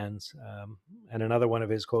on your hands. And another one of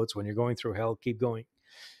his quotes: "When you're going through hell, keep going.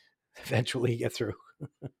 Eventually, you get through."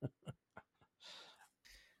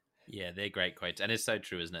 Yeah, they're great quotes, and it's so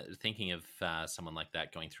true, isn't it? Thinking of someone like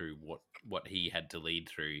that going through what he had to lead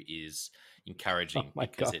through is encouraging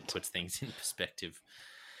because God. it puts things in perspective.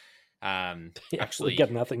 We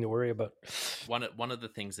got nothing to worry about. One of the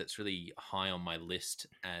things that's really high on my list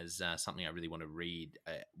as something I really want to read.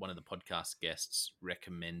 One of the podcast guests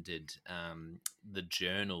recommended the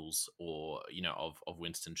journals, or of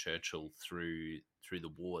Winston Churchill through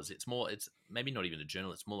the wars. It's maybe not even a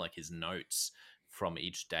journal. It's more like his notes from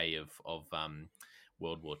each day of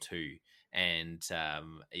World War II, and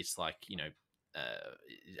it's like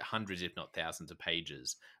hundreds, if not thousands, of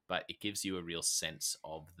pages, but it gives you a real sense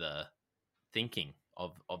of the thinking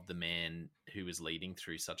of the man who was leading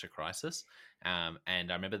through such a crisis.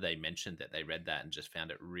 And I remember they mentioned that they read that and just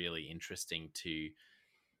found it really interesting to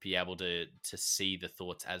be able to see the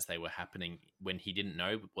thoughts as they were happening when he didn't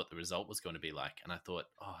know what the result was going to be like. And I thought,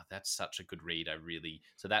 oh, that's such a good read.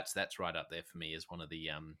 So that's right up there for me as one of the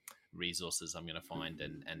resources I'm going to find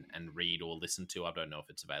and read or listen to. I don't know if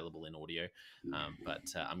it's available in audio, but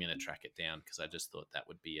I'm going to track it down because I just thought that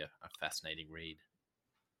would be a fascinating read.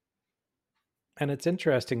 And it's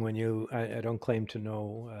interesting when I don't claim to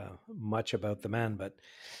know much about the man, but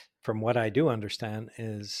from what I do understand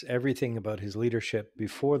is everything about his leadership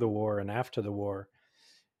before the war and after the war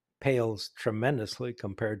pales tremendously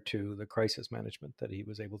compared to the crisis management that he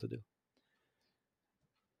was able to do.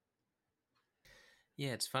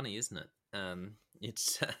 Yeah, it's funny, isn't it?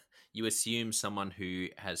 It's you assume someone who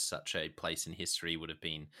has such a place in history would have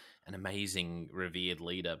been an amazing, revered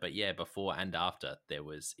leader, but yeah, before and after there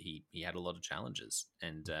was he had a lot of challenges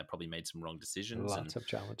and probably made some wrong decisions Lots of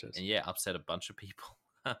challenges. and yeah, upset a bunch of people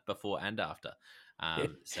before and after.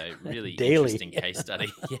 So really interesting Daily. case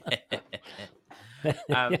study. Yeah.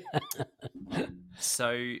 Um,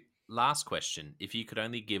 so last question: if you could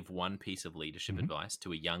only give one piece of leadership Mhm. advice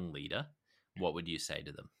to a young leader, what would you say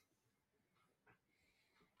to them?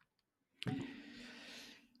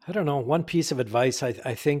 I don't know. One piece of advice, I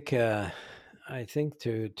think to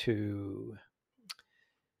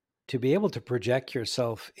be able to project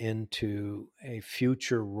yourself into a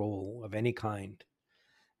future role of any kind,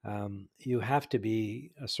 you have to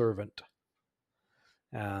be a servant.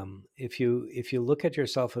 If you look at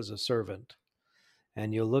yourself as a servant,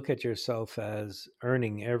 and you look at yourself as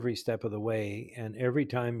earning every step of the way, and every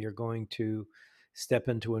time you're going to step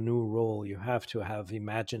into a new role, you have to have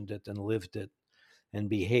imagined it and lived it and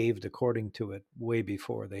behaved according to it way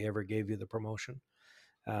before they ever gave you the promotion.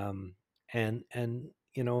 Um, and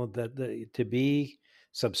that to be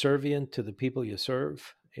subservient to the people you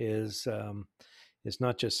serve is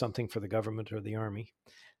not just something for the government or the army.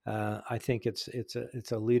 I think it's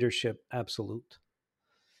a leadership absolute.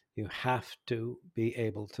 You have to be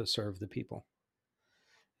able to serve the people,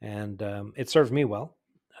 and it served me well,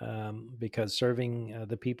 because serving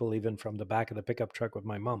the people, even from the back of the pickup truck with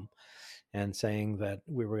my mom, and saying that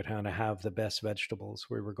we were going to have the best vegetables,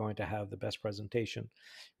 we were going to have the best presentation,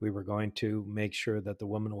 we were going to make sure that the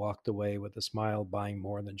woman walked away with a smile, buying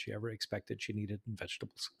more than she ever expected she needed in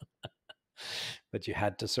vegetables. But you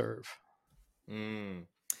had to serve. Mm.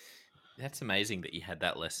 That's amazing that you had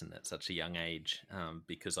that lesson at such a young age,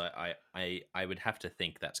 because I would have to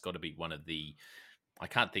think that's got to be one of the. I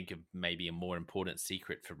can't think of maybe a more important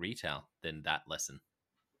secret for retail than that lesson.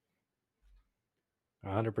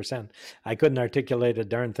 100%. I couldn't articulate a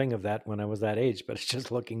darn thing of that when I was that age, but it's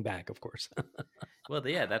just looking back, of course. Well,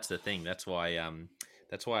 yeah, that's the thing. That's why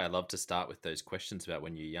I love to start with those questions about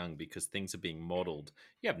when you're young because things are being modeled.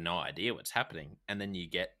 You have no idea what's happening, and then you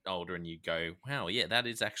get older and you go, "Wow, yeah, that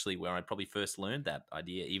is actually where I probably first learned that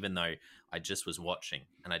idea." Even though I just was watching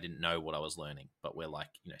and I didn't know what I was learning, but we're like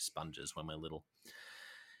sponges when we're little.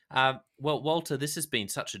 Well, Walter, this has been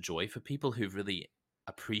such a joy for people who've really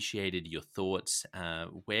appreciated your thoughts.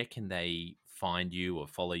 Where can they find you or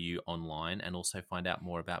follow you online, and also find out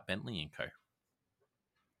more about Bentley and Co?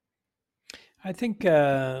 I think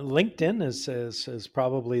LinkedIn is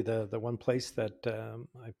probably the one place that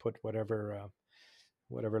I put whatever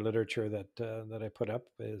literature that I put up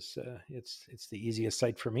is it's the easiest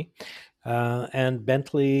site for me. And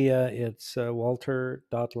Bentley, it's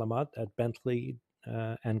Walter.Lamothe at Bentley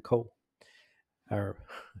and Co. Or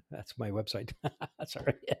that's my website.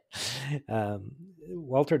 Sorry.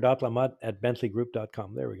 Walter.Lamothe at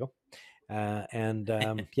BentleyGroup.com. There we go. And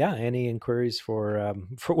yeah, any inquiries for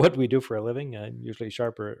what we do for a living? I'm usually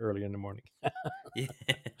sharper early in the morning. Yeah.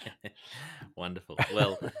 Wonderful.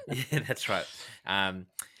 Well, yeah, that's right. I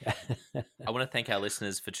want to thank our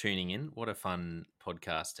listeners for tuning in. What a fun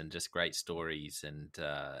podcast and just great stories. And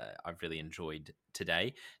I've really enjoyed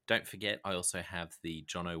today. Don't forget, I also have the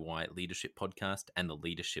John O'White Leadership Podcast and the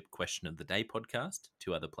Leadership Question of the Day podcast,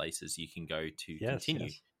 two other places you can go to Yes, continue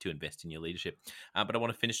yes. to invest in your leadership. But I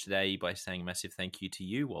want to finish today by saying a massive thank you to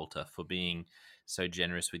you, Walter, for being so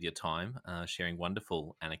generous with your time, sharing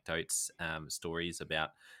wonderful anecdotes, stories about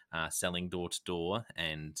selling door to door,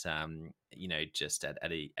 and just at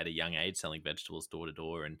a young age selling vegetables door to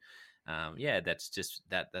door, and yeah,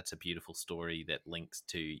 that's a beautiful story that links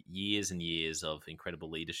to years and years of incredible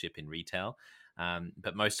leadership in retail.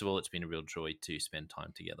 But most of all, it's been a real joy to spend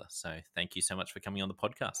time together. So thank you so much for coming on the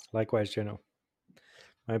podcast. Likewise, Juno.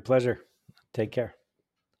 My pleasure. Take care.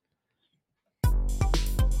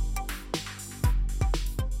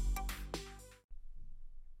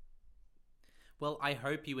 Well, I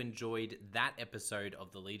hope you enjoyed that episode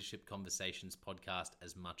of the Leadership Conversations podcast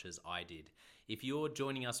as much as I did. If you're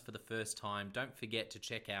joining us for the first time, don't forget to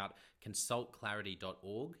check out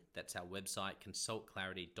consultclarity.org. That's our website,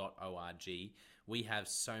 consultclarity.org. We have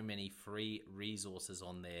so many free resources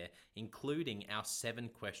on there, including our 7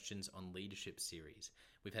 Questions on Leadership series.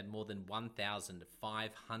 We've had more than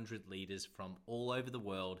 1,500 leaders from all over the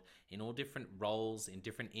world in all different roles, in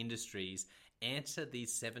different industries, answer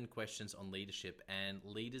these 7 questions on leadership, and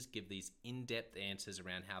leaders give these in-depth answers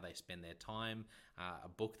around how they spend their time, a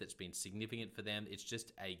book that's been significant for them. It's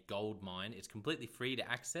just a gold mine. It's completely free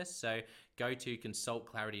to access, so go to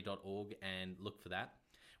consultclarity.org and look for that.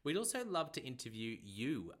 We'd also love to interview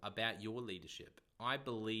you about your leadership. I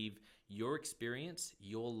believe your experience,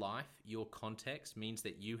 your life, your context means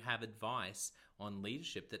that you have advice on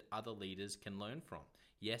leadership that other leaders can learn from.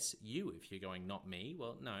 Yes, you, if you're going, not me.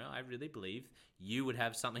 Well, no, I really believe you would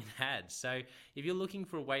have something to add. So if you're looking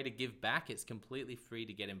for a way to give back, it's completely free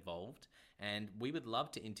to get involved. And we would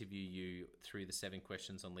love to interview you through the 7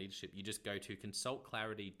 questions on leadership. You just go to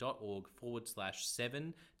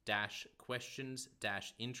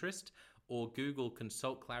consultclarity.org/7-questions-interest, or Google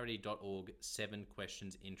consultclarity.org 7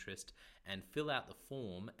 questions interest and fill out the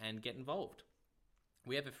form and get involved.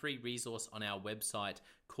 We have a free resource on our website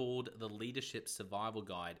called the Leadership Survival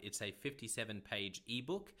Guide. It's a 57-page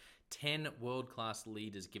ebook, 10 world-class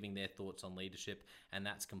leaders giving their thoughts on leadership, and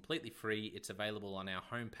that's completely free. It's available on our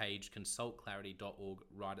homepage, consultclarity.org,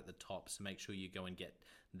 right at the top, so make sure you go and get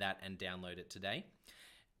that and download it today.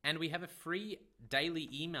 And we have a free daily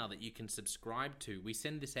email that you can subscribe to. We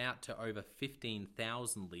send this out to over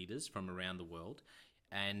 15,000 leaders from around the world.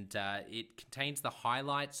 And it contains the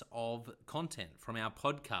highlights of content from our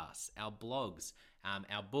podcasts, our blogs,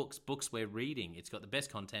 our books we're reading. It's got the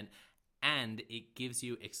best content, and it gives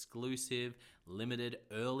you exclusive, limited,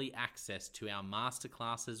 early access to our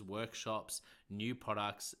masterclasses, workshops, new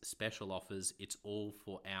products, special offers. It's all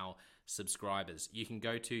for our subscribers. You can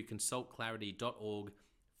go to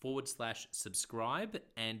consultclarity.org/subscribe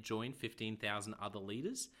and join 15,000 other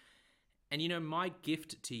leaders. And my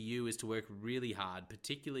gift to you is to work really hard,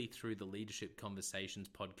 particularly through the Leadership Conversations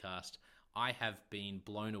podcast. I have been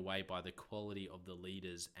blown away by the quality of the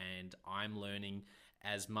leaders, and I'm learning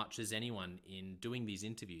as much as anyone in doing these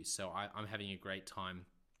interviews. So I'm having a great time.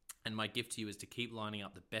 And my gift to you is to keep lining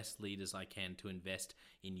up the best leaders I can to invest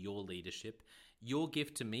in your leadership. Your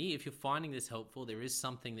gift to me, if you're finding this helpful, there is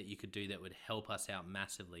something that you could do that would help us out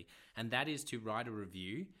massively. And that is to write a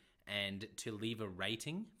review and to leave a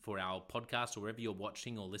rating for our podcast or wherever you're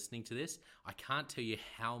watching or listening to this. I can't tell you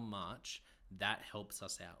how much that helps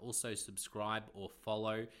us out. Also, subscribe or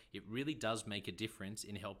follow. It really does make a difference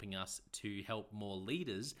in helping us to help more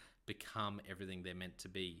leaders become everything they're meant to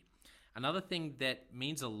be. Another thing that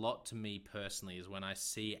means a lot to me personally is when I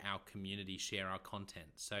see our community share our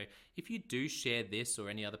content. So if you do share this or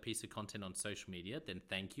any other piece of content on social media, then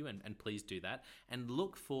thank you, and please do that. And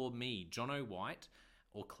look for me, Jono White,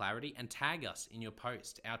 or Clarity, and tag us in your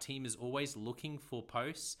post. Our team is always looking for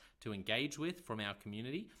posts to engage with from our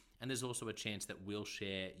community, and there's also a chance that we'll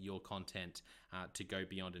share your content to go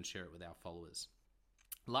beyond and share it with our followers.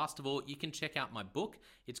 Last of all, you can check out my book.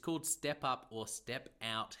 It's called Step Up or Step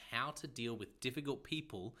Out: How to Deal with Difficult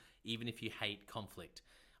People Even If You Hate Conflict.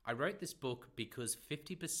 I wrote this book because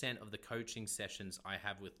 50% of the coaching sessions I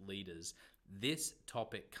have with leaders, this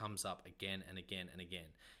topic comes up again and again and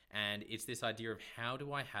again. And it's this idea of, how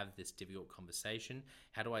do I have this difficult conversation?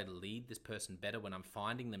 How do I lead this person better when I'm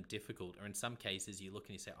finding them difficult? Or in some cases, you look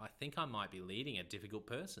and you say, I think I might be leading a difficult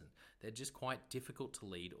person. They're just quite difficult to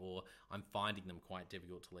lead, or I'm finding them quite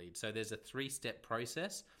difficult to lead. So there's a 3-step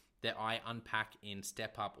process that I unpack in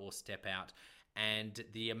Step Up or Step Out. And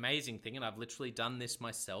the amazing thing, and I've literally done this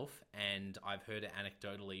myself, and I've heard it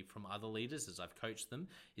anecdotally from other leaders as I've coached them,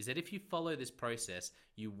 is that if you follow this process,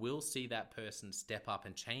 you will see that person step up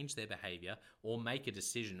and change their behavior or make a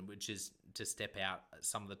decision, which is to step out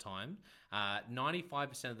some of the time.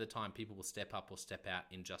 95% of the time, people will step up or step out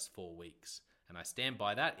in just 4 weeks. And I stand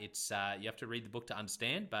by that. It's you have to read the book to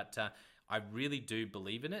understand, but I really do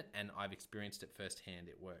believe in it, and I've experienced it firsthand.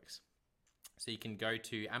 It works. So you can go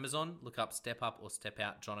to Amazon, look up Step Up or Step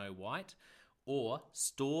Out Jono White, or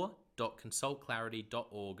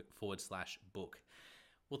store.consultclarity.org/book.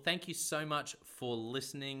 Well, thank you so much for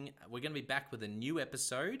listening. We're going to be back with a new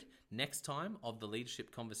episode next time of the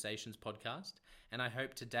Leadership Conversations podcast. And I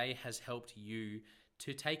hope today has helped you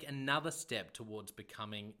to take another step towards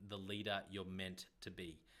becoming the leader you're meant to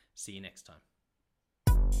be. See you next time.